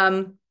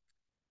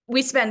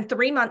 We spend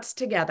 3 months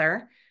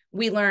together.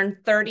 We learn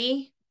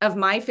 30 of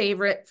my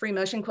favorite free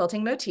motion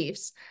quilting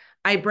motifs.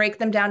 I break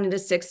them down into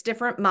 6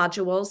 different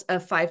modules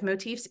of 5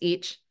 motifs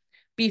each.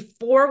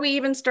 Before we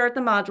even start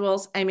the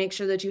modules, I make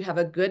sure that you have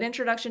a good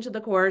introduction to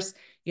the course.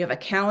 You have a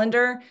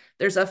calendar.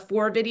 There's a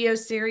 4-video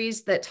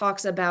series that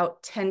talks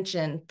about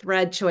tension,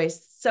 thread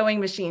choice, sewing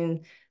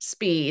machine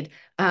speed,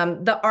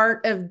 the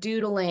art of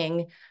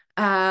doodling,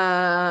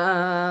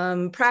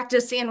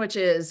 practice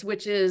sandwiches,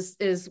 which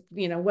is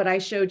what I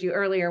showed you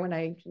earlier when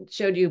I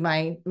showed you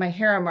my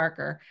Hera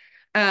marker.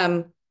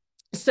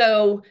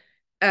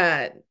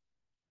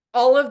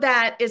 All of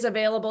that is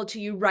available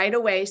to you right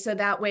away. So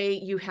that way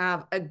you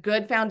have a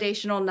good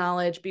foundational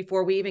knowledge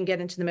before we even get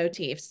into the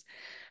motifs.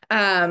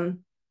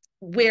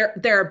 Where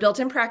there are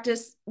built-in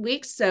practice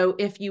weeks. So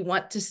if you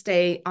want to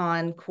stay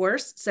on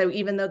course, so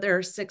even though there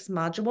are 6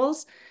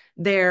 modules,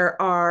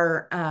 there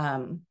are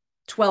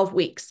 12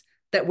 weeks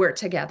that we're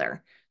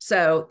together.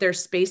 So they're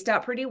spaced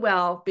out pretty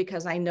well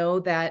because I know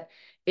that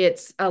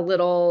it's a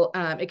little,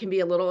 it can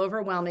be a little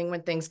overwhelming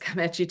when things come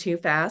at you too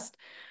fast.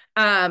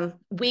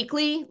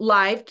 Weekly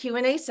live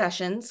Q&A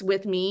sessions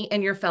with me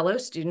and your fellow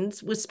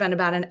students. We spend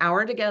about an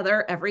hour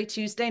together every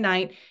Tuesday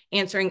night,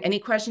 answering any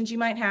questions you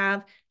might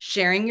have,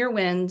 sharing your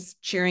wins,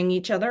 cheering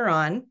each other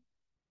on.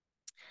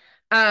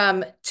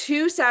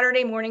 2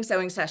 Saturday morning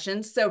sewing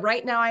sessions. So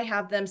right now I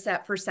have them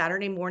set for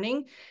Saturday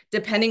morning,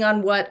 depending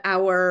on what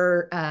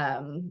our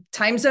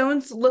time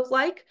zones look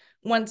like.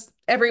 Once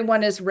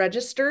everyone is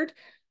registered,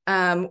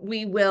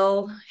 we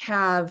will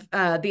have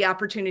the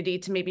opportunity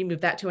to maybe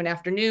move that to an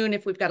afternoon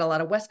if we've got a lot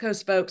of West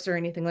Coast folks or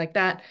anything like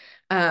that.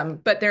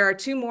 But there are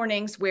 2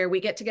 mornings where we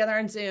get together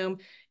on Zoom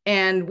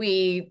and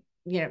we,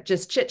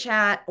 just chit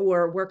chat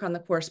or work on the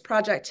course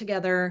project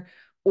together,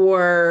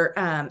 or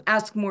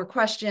ask more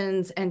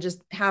questions and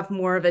just have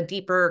more of a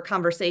deeper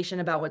conversation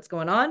about what's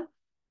going on.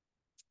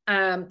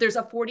 There's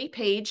a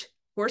 40-page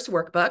course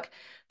workbook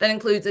that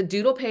includes a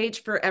doodle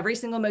page for every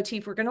single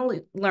motif we're going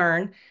to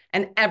learn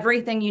and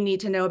everything you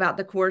need to know about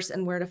the course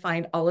and where to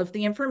find all of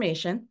the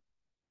information.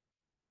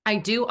 I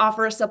do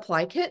offer a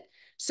supply kit.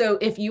 So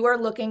if you are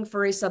looking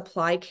for a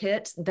supply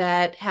kit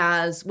that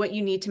has what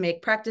you need to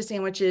make practice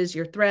sandwiches,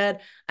 your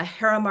thread, a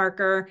Hera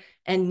marker,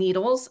 and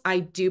needles, I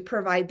do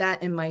provide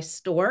that in my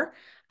store.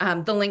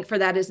 The link for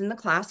that is in the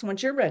class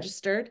once you're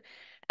registered.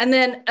 And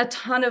then a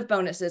ton of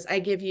bonuses. I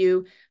give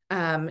you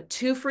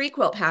 2 free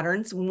quilt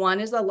patterns.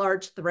 One is a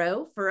large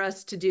throw for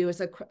us to do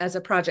as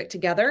a project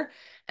together.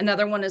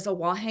 Another one is a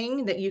wall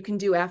hang that you can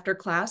do after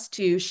class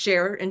to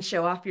share and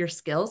show off your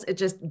skills. It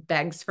just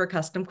begs for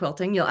custom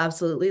quilting. You'll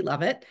absolutely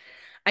love it.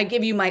 I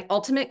give you my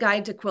ultimate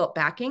guide to quilt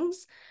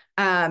backings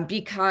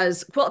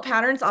because quilt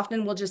patterns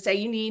often will just say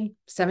you need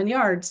 7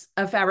 yards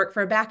of fabric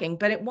for a backing,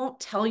 but it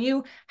won't tell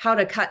you how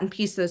to cut and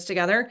piece those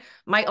together.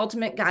 My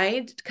ultimate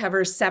guide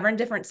covers 7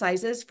 different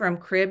sizes from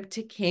crib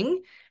to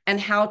king and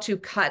how to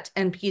cut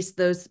and piece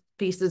those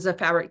pieces of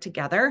fabric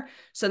together.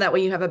 So that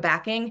way you have a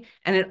backing,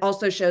 and it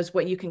also shows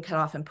what you can cut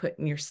off and put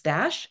in your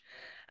stash.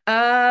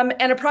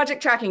 And a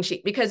project tracking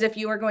sheet, because if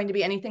you are going to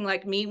be anything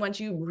like me, once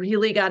you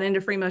really got into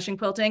free motion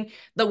quilting,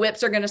 the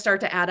whips are going to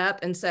start to add up.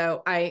 And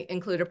so I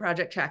include a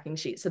project tracking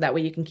sheet so that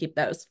way you can keep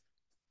those.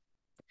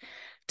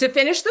 To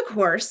finish the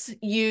course,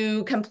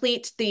 you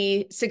complete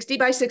the 60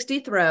 by 60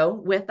 throw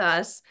with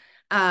us.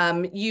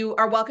 You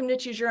are welcome to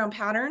choose your own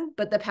pattern,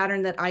 but the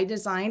pattern that I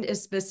designed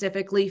is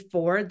specifically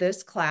for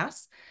this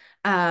class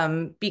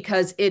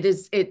because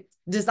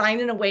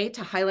design in a way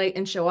to highlight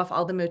and show off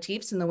all the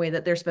motifs in the way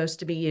that they're supposed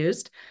to be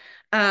used.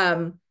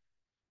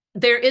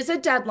 There is a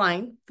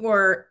deadline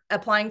for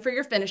applying for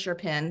your finisher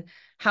pin.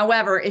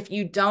 However, if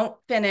you don't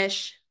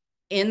finish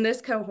in this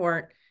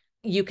cohort,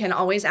 you can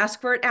always ask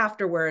for it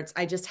afterwards.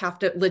 I just have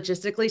to,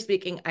 logistically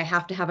speaking, I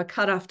have to have a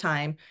cutoff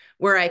time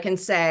where I can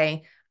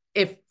say,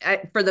 if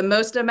for the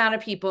most amount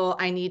of people,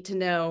 I need to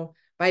know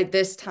by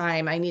this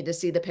time, I need to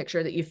see the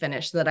picture that you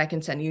finished so that I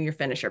can send you your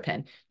finisher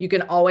pin. You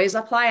can always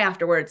apply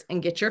afterwards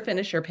and get your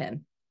finisher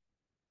pin.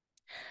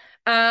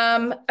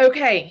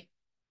 Okay.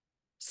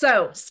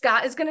 So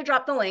Scott is going to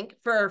drop the link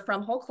for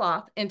From Whole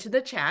Cloth into the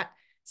chat.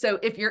 So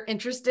if you're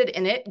interested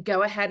in it,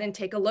 go ahead and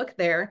take a look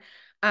there.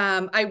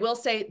 I will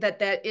say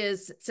that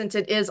since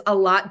it is a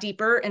lot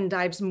deeper and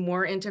dives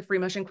more into free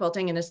motion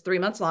quilting and is 3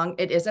 months long,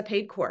 it is a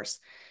paid course.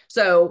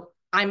 So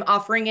I'm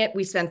offering it.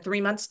 We spend 3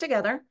 months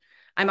together.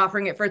 I'm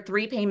offering it for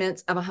 3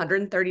 payments of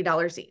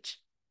 $130 each.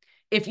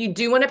 If you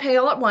do want to pay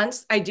all at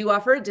once, I do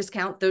offer a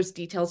discount. Those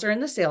details are in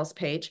the sales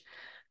page.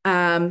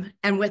 And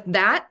with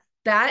that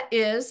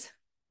is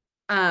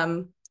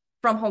From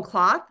Whole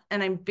Cloth,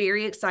 and I'm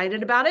very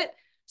excited about it.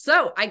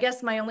 So I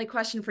guess my only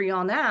question for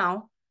y'all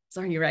now is,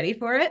 are you ready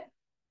for it?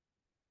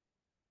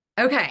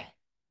 Okay,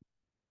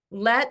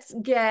 let's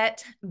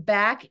get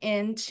back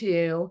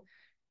into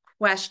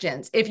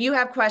questions. If you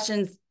have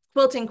questions,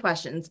 quilting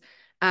questions,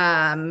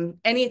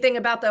 anything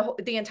about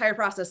the entire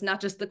process,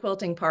 not just the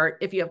quilting part,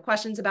 if you have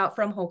questions about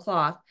From Whole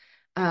Cloth,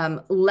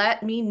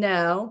 let me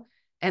know,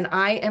 and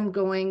I am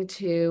going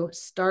to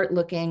start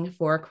looking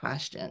for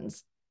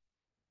questions.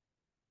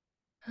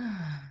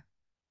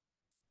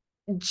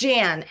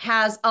 Jan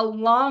has a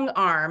long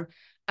arm.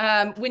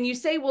 When you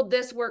say, will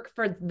this work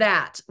for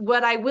that?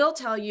 What I will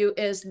tell you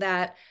is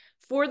that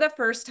for the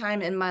first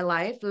time in my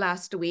life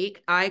last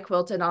week, I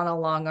quilted on a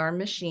long arm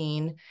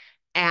machine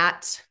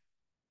at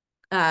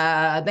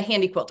the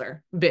Handy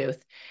Quilter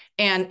booth,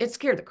 and it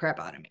scared the crap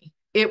out of me.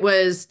 It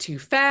was too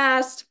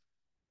fast.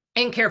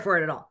 I didn't care for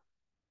it at all.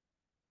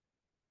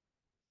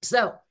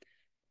 So,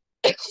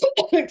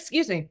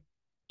 excuse me.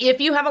 If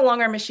you have a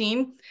long arm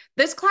machine,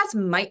 this class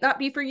might not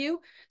be for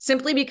you,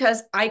 simply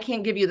because I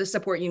can't give you the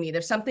support you need.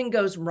 If something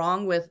goes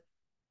wrong with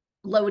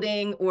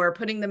loading or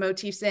putting the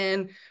motifs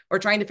in or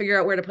trying to figure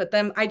out where to put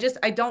them, I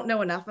don't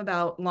know enough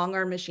about long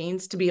arm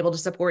machines to be able to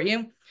support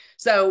you.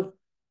 So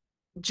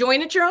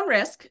join at your own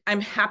risk. I'm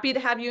happy to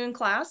have you in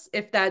class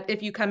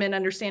if you come in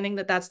understanding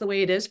that that's the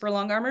way it is for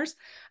long armers.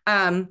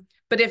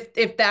 But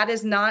if that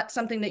is not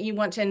something that you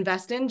want to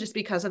invest in just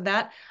because of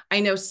that,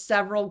 I know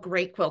several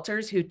great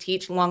quilters who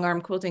teach long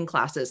arm quilting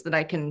classes that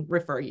I can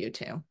refer you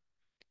to.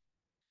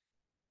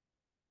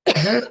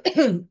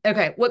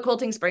 Okay, what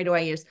quilting spray do I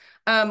use?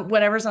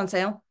 Whatever's on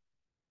sale.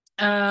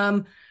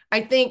 I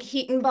think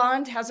Heat and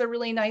Bond has a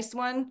really nice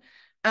one.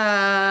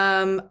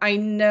 I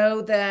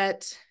know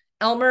that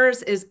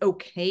Elmer's is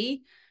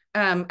okay.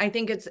 I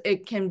think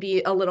it can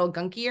be a little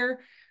gunkier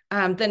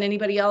than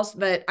anybody else,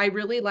 but I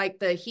really like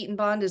the Heat and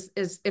Bond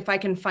is if I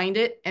can find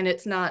it and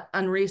it's not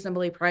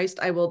unreasonably priced,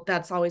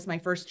 that's always my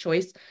first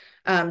choice.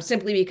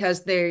 Simply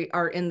because they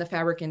are in the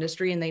fabric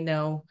industry and they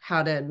know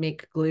how to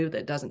make glue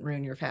that doesn't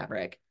ruin your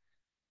fabric.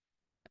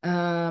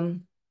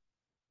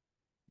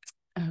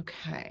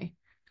 Okay.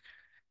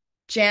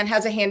 Jan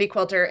has a Handy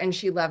Quilter and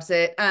she loves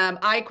it.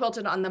 I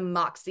quilted on the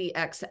Moxie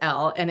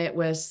XL and it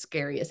was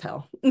scary as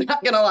hell.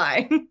 Not gonna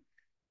lie.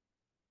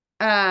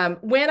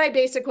 When I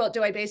base a quilt,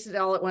 do I base it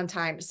all at one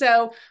time?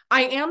 So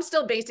I am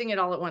still basting it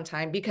all at one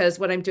time, because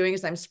what I'm doing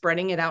is I'm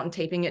spreading it out and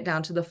taping it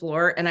down to the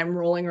floor, and I'm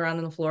rolling around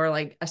on the floor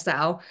like a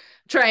sow,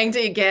 trying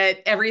to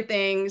get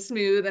everything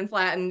smooth and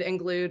flattened and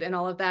glued and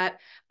all of that.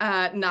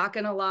 Not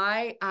gonna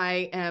lie,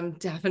 I am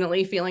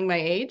definitely feeling my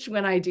age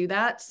when I do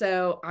that.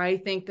 So I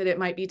think that it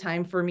might be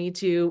time for me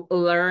to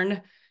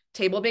learn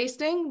table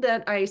basting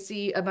that I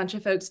see a bunch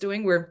of folks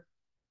doing, where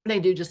they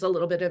do just a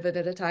little bit of it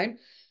at a time.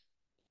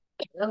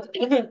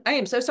 I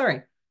am so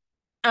sorry.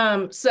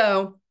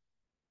 So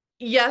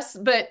yes,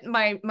 but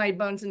my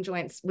bones and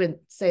joints would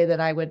say that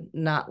I would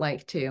not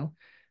like to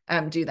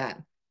do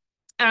that.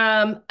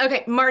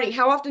 Okay, Marty,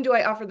 how often do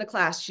I offer the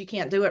class? She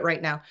can't do it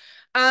right now.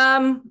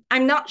 I'm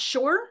not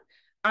sure.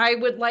 I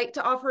would like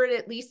to offer it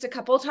at least a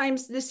couple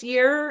times this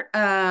year.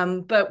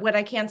 But what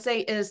I can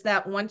say is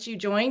that once you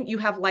join, you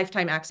have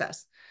lifetime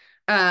access.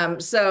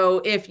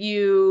 So if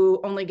you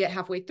only get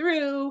halfway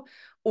through,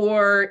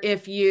 or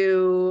if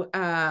you,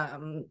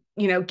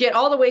 get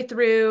all the way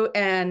through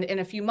and in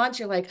a few months,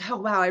 you're like, oh,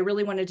 wow, I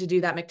really wanted to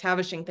do that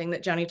McTavishing thing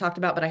that Johnny talked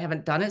about, but I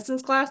haven't done it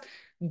since class,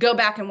 go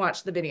back and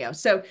watch the video.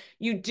 So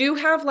you do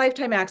have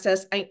lifetime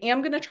access. I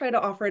am going to try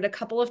to offer it a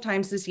couple of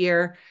times this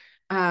year.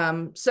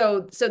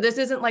 So this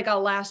isn't like a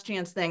last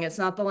chance thing. It's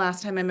not the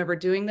last time I'm ever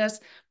doing this,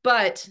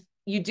 but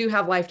you do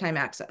have lifetime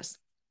access.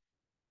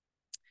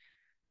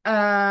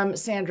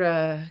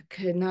 Sandra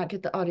could not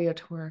get the audio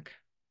to work.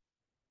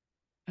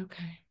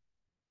 Okay.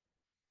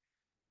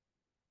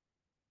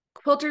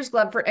 quilter's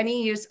glove for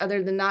any use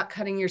other than not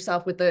cutting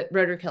yourself with the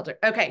rotary quilter.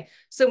 Okay,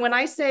 so when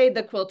I say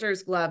the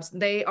quilter's gloves,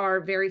 they're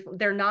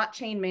not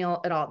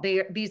chainmail at all.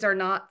 These are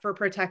not for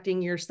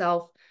protecting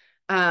yourself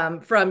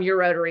from your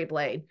rotary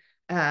blade.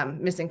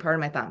 Missing part of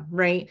my thumb,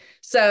 right?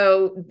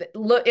 So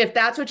look, if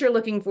that's what you're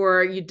looking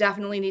for, you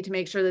definitely need to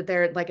make sure that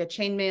they're like a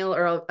chainmail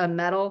or a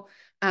metal.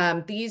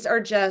 These are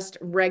just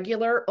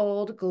regular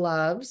old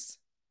gloves,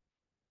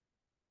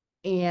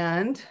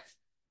 and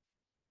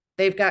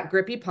they've got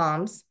grippy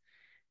palms.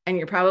 And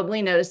you're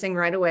probably noticing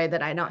right away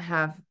that I don't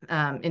have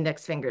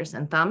index fingers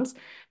and thumbs,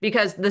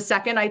 because the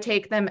second I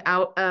take them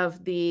out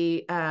of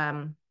the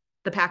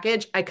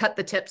package, I cut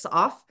the tips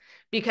off,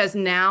 because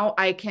now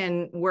I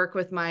can work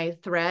with my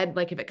thread.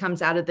 Like if it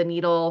comes out of the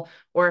needle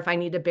or if I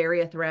need to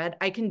bury a thread,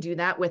 I can do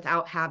that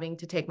without having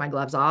to take my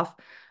gloves off.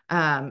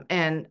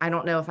 And I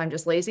don't know if I'm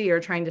just lazy or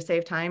trying to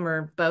save time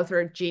or both,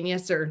 or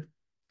genius or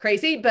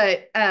crazy,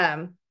 but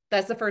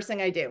that's the first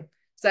thing I do.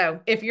 So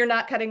if you're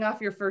not cutting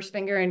off your first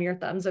finger and your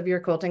thumbs of your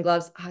quilting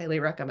gloves, highly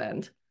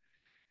recommend.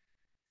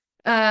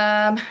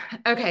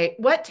 Okay,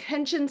 what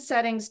tension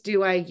settings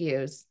do I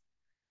use?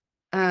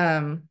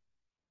 Can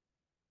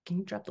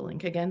you drop the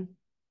link again?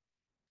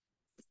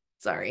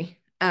 Sorry.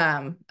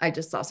 I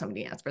just saw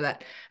somebody ask for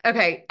that.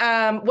 Okay.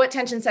 What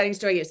tension settings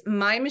do I use?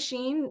 My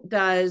machine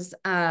does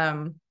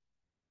the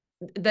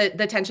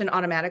tension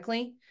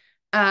automatically.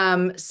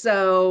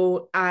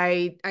 So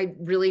I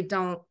really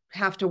don't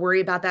have to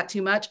worry about that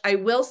too much. I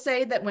will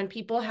say that when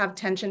people have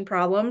tension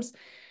problems,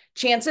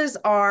 chances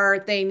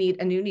are they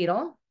need a new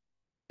needle.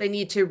 They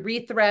need to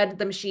rethread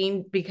the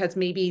machine because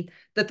maybe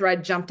the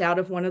thread jumped out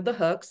of one of the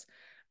hooks.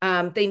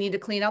 They need to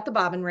clean out the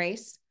bobbin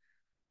race,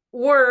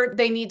 or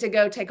they need to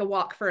go take a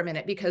walk for a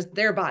minute because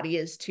their body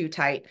is too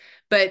tight.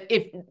 But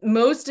if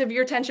most of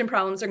your tension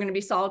problems are going to be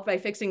solved by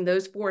fixing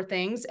those 4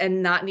 things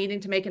and not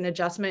needing to make an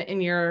adjustment in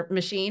your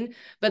machine.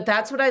 But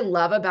that's what I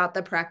love about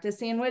the practice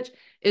sandwich,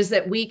 is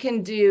that we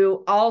can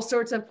do all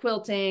sorts of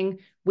quilting.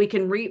 We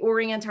can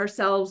reorient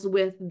ourselves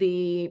with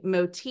the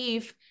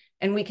motif,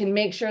 and we can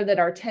make sure that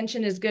our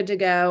tension is good to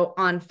go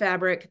on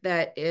fabric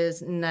that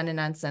is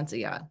 99 cents a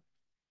yard.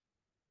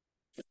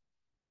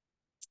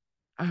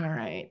 All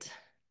right.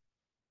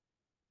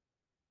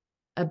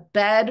 A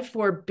bed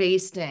for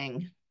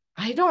basting.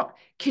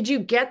 Could you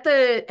get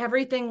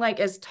everything like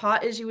as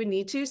taut as you would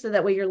need to, so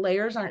that way your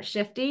layers aren't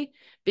shifty?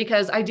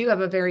 Because I do have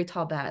a very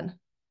tall bed.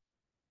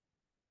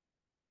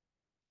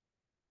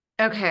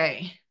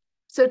 Okay.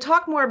 So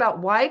talk more about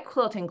why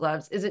quilting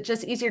gloves. Is it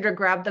just easier to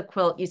grab the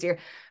quilt easier?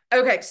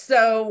 Okay.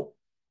 So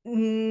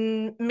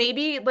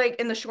maybe like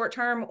in the short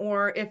term,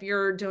 or if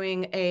you're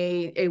doing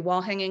a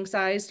wall hanging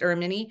sized or a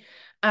mini,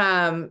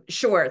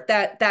 sure,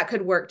 that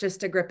could work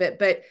just to grip it.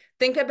 But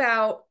think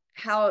about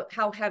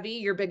how heavy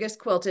your biggest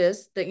quilt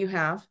is that you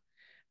have,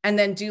 and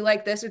then do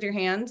like this with your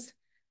hands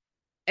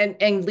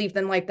and leave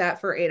them like that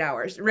for 8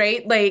 hours,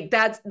 right? Like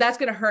that's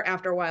going to hurt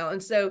after a while.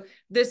 And so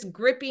this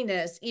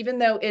grippiness, even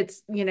though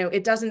it's,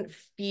 it doesn't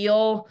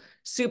feel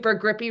super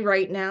grippy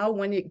right now,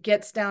 when it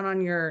gets down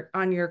on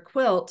your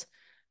quilt,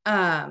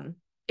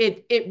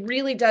 it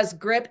really does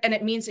grip, and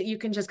it means that you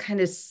can just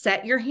kind of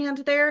set your hand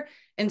there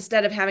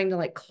instead of having to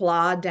like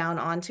claw down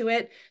onto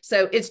it.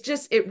 So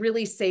it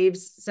really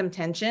saves some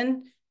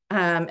tension,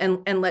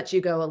 and lets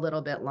you go a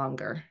little bit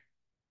longer.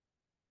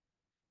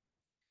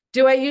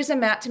 Do I use a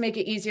mat to make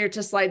it easier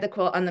to slide the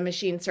quilt on the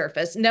machine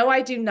surface? No,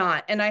 I do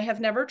not. And I have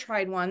never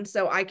tried one,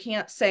 so I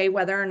can't say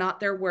whether or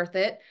not they're worth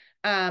it.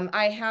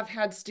 I have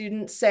had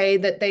students say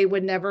that they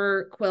would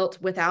never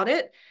quilt without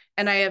it.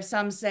 And I have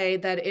some say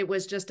that it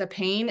was just a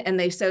pain and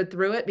they sewed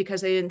through it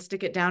because they didn't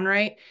stick it down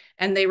right,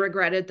 and they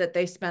regretted that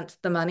they spent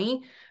the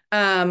money.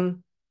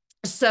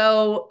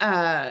 So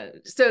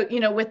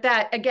with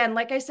that, again,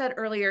 like I said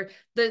earlier,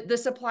 the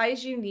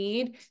supplies you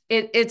need,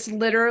 it's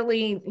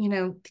literally,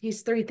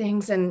 these 3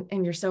 things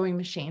and your sewing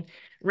machine,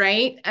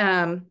 right?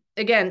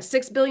 Again,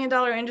 $6 billion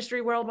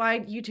industry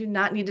worldwide, you do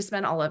not need to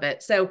spend all of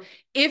it. So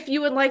if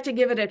you would like to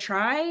give it a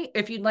try,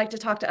 if you'd like to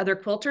talk to other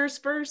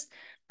quilters first,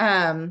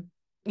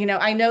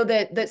 I know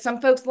that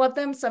some folks love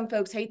them, some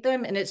folks hate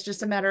them, and it's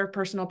just a matter of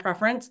personal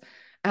preference.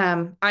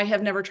 I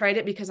have never tried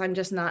it because I'm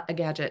just not a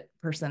gadget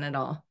person at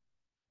all.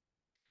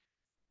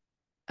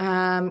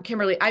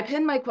 Kimberly, I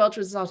pinned my quilt,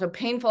 which is also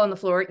painful on the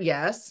floor.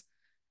 Yes,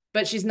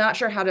 but she's not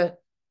sure how to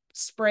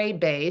spray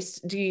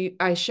base.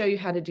 I show you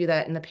how to do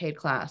that in the paid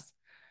class?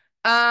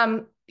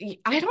 I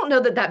don't know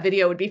that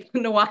video would be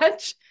fun to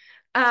watch.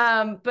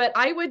 But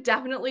I would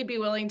definitely be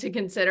willing to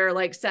consider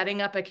like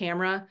setting up a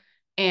camera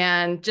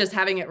and just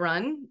having it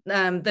run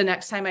the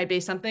next time I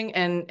base something,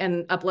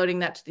 and uploading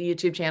that to the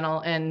YouTube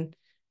channel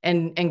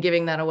and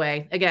giving that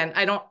away. Again,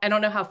 I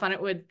don't know how fun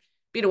it would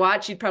be to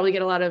watch. You'd probably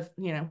get a lot of,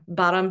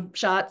 bottom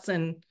shots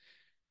and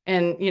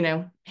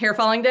hair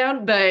falling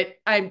down, but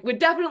I would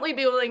definitely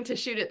be willing to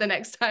shoot it the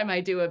next time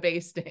I do a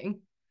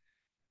basting.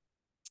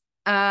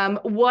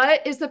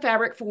 What is the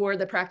fabric for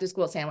the practice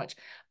quilt sandwich?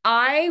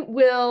 I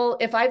will,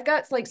 if I've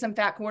got like some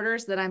fat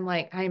quarters that I'm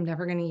like, I'm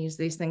never going to use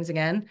these things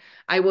again,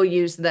 I will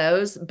use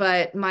those.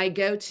 But my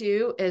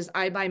go-to is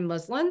I buy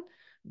muslin.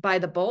 by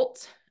the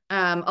bolt.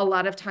 A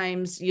lot of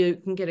times you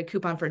can get a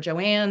coupon for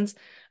Joann's.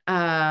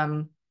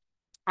 I'm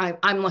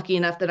lucky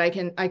enough that I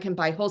can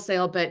buy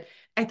wholesale, but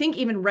I think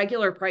even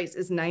regular price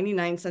is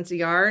 99 cents a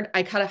yard.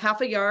 I cut a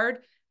half a yard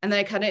and then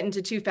I cut it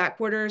into 2 fat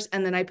quarters,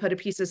 and then I put a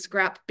piece of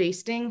scrap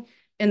basting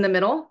in the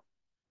middle.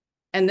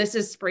 And this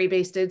is spray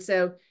basted,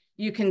 so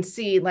you can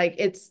see like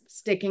it's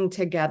sticking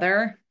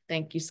together.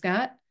 Thank you,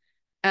 Scott.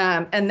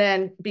 And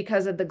then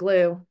because of the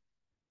glue,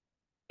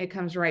 it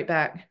comes right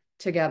back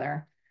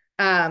together.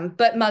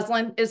 But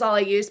muslin is all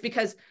I use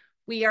because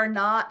we are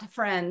not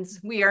friends.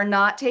 We are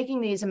not taking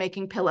these and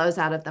making pillows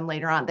out of them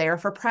later on. They are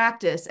for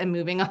practice and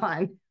moving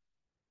on.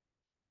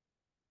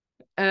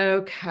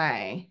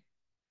 Okay.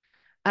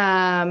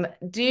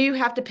 Do you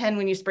have to pen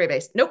when you spray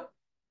base? Nope.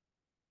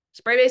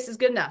 Spray base is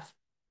good enough.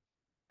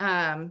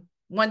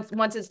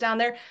 Once it's down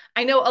there.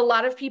 I know a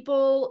lot of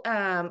people,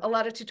 a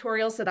lot of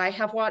tutorials that I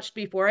have watched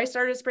before I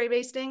started spray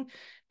basting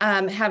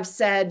have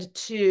said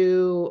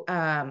to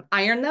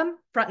iron them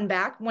front and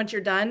back once you're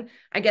done.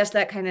 I guess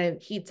that kind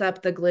of heats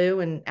up the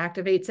glue and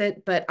activates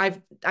it, but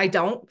I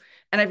don't,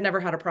 and I've never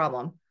had a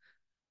problem.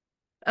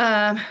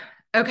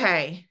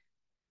 Okay.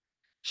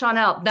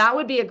 Chanel, that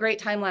would be a great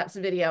time-lapse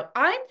video.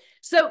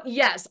 So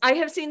yes, I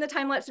have seen the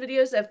time-lapse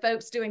videos of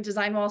folks doing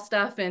design wall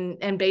stuff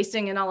and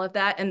basting and all of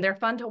that, and they're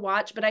fun to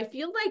watch, but I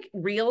feel like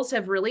reels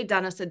have really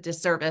done us a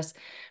disservice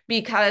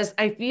because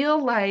I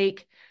feel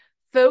like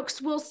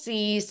folks will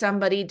see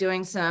somebody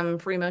doing some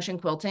free motion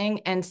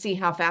quilting and see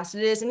how fast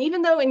it is. And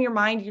even though in your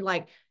mind,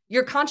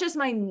 your conscious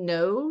mind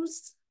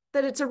knows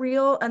that it's a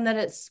reel and that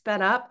it's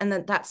sped up and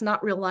that that's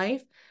not real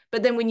life.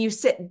 But then when you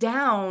sit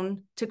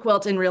down to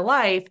quilt in real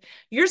life,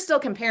 you're still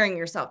comparing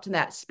yourself to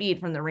that speed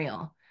from the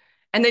reel.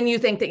 And then you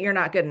think that you're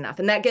not good enough.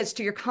 And that gets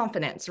to your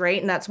confidence, right?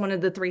 And that's one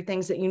of the 3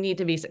 things that you need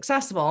to be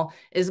successful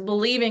is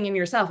believing in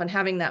yourself and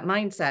having that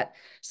mindset.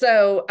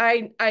 So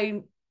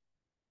I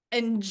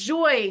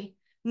enjoy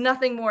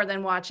nothing more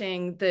than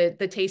watching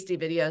the tasty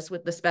videos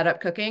with the sped up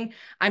cooking.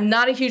 I'm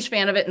not a huge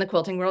fan of it in the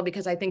quilting world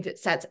because I think it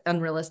sets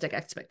unrealistic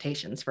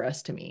expectations for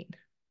us to meet.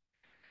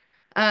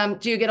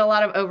 Do you get a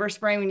lot of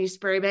overspray when you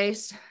spray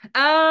base?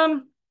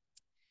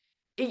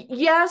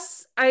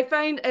 Yes, I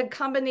find a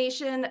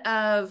combination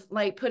of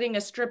like putting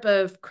a strip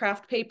of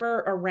craft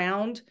paper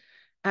around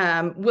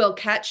will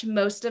catch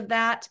most of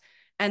that.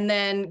 And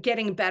then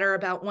getting better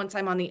about once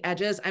I'm on the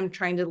edges, I'm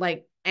trying to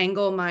like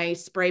angle my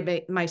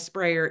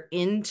sprayer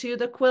into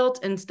the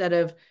quilt instead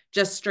of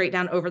just straight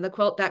down over the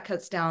quilt. That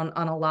cuts down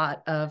on a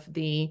lot of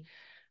the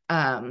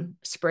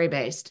spray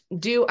based.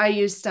 Do I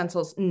use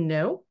stencils?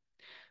 No,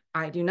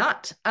 I do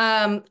not.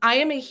 I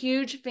am a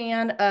huge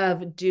fan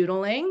of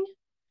doodling.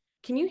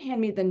 Can you hand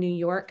me the New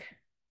York?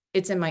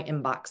 It's in my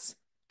inbox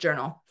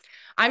journal.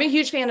 I'm a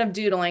huge fan of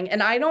doodling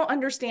and I don't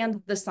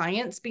understand the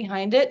science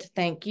behind it.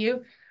 Thank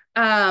you.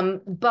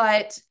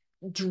 But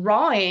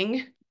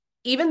drawing,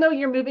 even though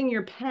you're moving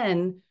your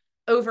pen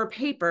over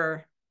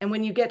paper, and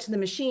when you get to the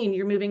machine,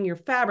 you're moving your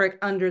fabric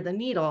under the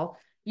needle,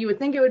 you would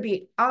think it would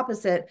be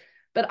opposite.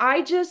 But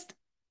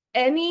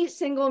any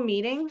single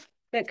meeting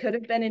that could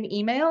have been an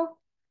email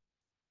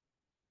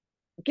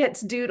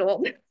gets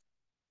doodled.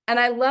 And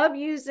I love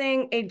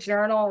using a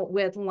journal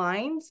with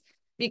lines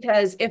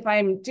because if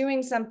I'm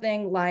doing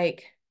something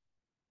like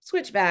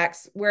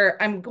switchbacks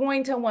where I'm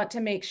going to want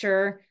to make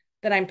sure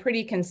that I'm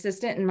pretty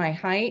consistent in my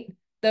height,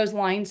 those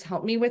lines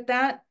help me with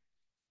that.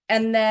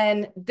 And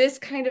then this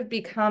kind of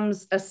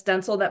becomes a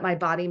stencil that my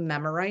body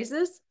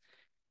memorizes.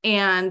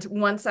 And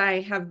once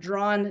I have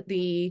drawn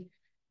the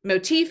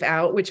motif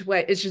out, which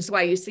is just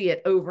why you see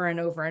it over and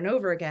over and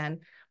over again,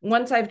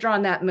 once I've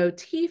drawn that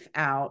motif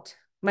out,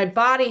 my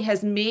body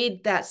has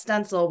made that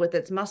stencil with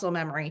its muscle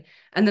memory,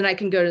 and then I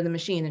can go to the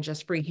machine and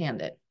just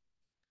freehand it.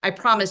 I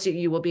promise you,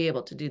 you will be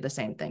able to do the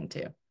same thing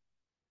too.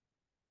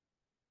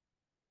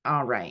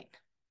 All right.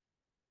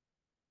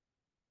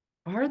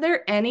 Are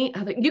there any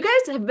other? You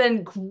guys have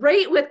been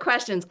great with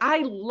questions. I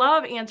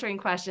love answering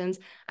questions.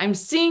 I'm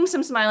seeing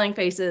some smiling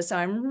faces, so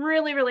I'm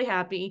really, really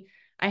happy.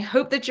 I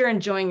hope that you're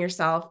enjoying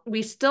yourself.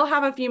 We still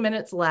have a few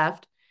minutes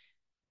left.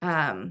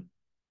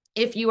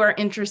 If you are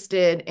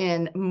interested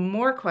in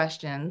more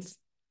questions,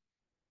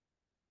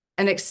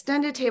 an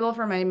extended table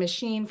for my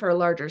machine for a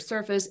larger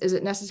surface, is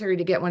it necessary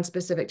to get one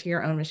specific to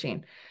your own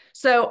machine?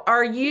 So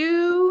are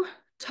you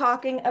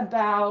talking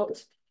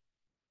about,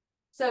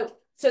 so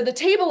the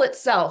table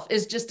itself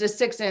is just a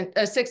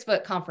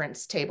 6-foot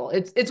conference table.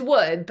 It's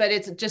wood, but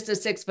it's just a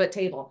 6-foot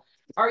table.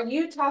 Are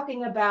you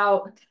talking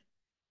about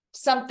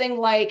something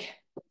like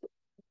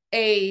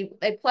a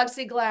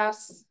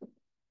plexiglass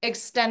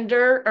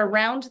extender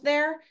around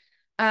there?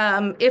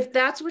 If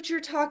that's what you're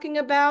talking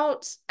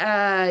about,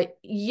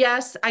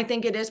 yes, I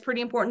think it is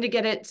pretty important to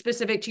get it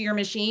specific to your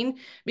machine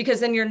because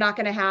then you're not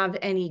going to have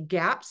any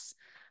gaps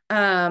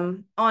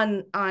on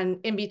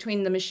in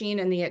between the machine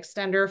and the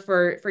extender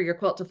for your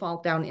quilt to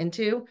fall down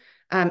into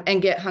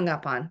and get hung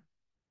up on.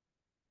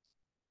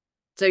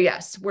 So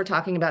yes, we're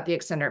talking about the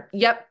extender.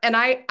 Yep, and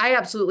I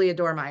absolutely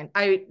adore mine.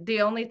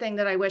 The only thing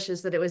that I wish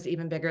is that it was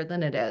even bigger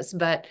than it is,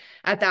 but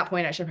at that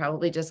point I should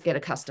probably just get a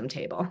custom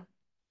table.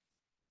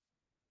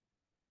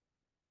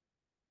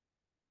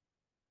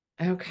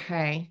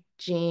 Okay,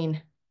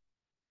 Jean.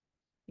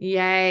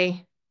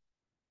 Yay.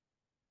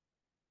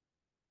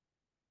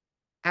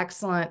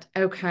 Excellent.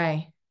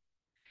 Okay.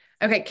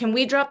 Okay, can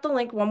we drop the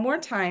link one more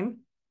time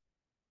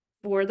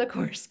for the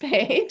course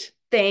page?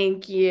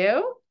 Thank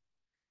you.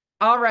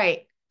 All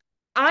right.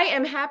 I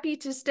am happy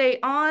to stay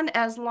on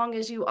as long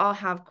as you all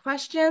have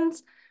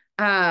questions.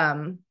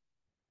 But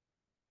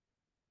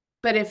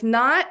if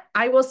not,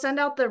 I will send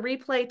out the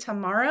replay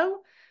tomorrow.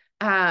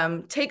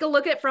 Take a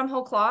look at From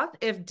Whole Cloth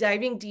if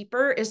diving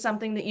deeper is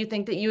something that you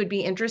think that you would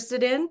be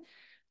interested in.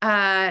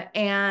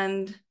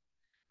 And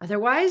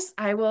otherwise,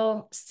 I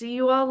will see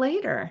you all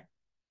later.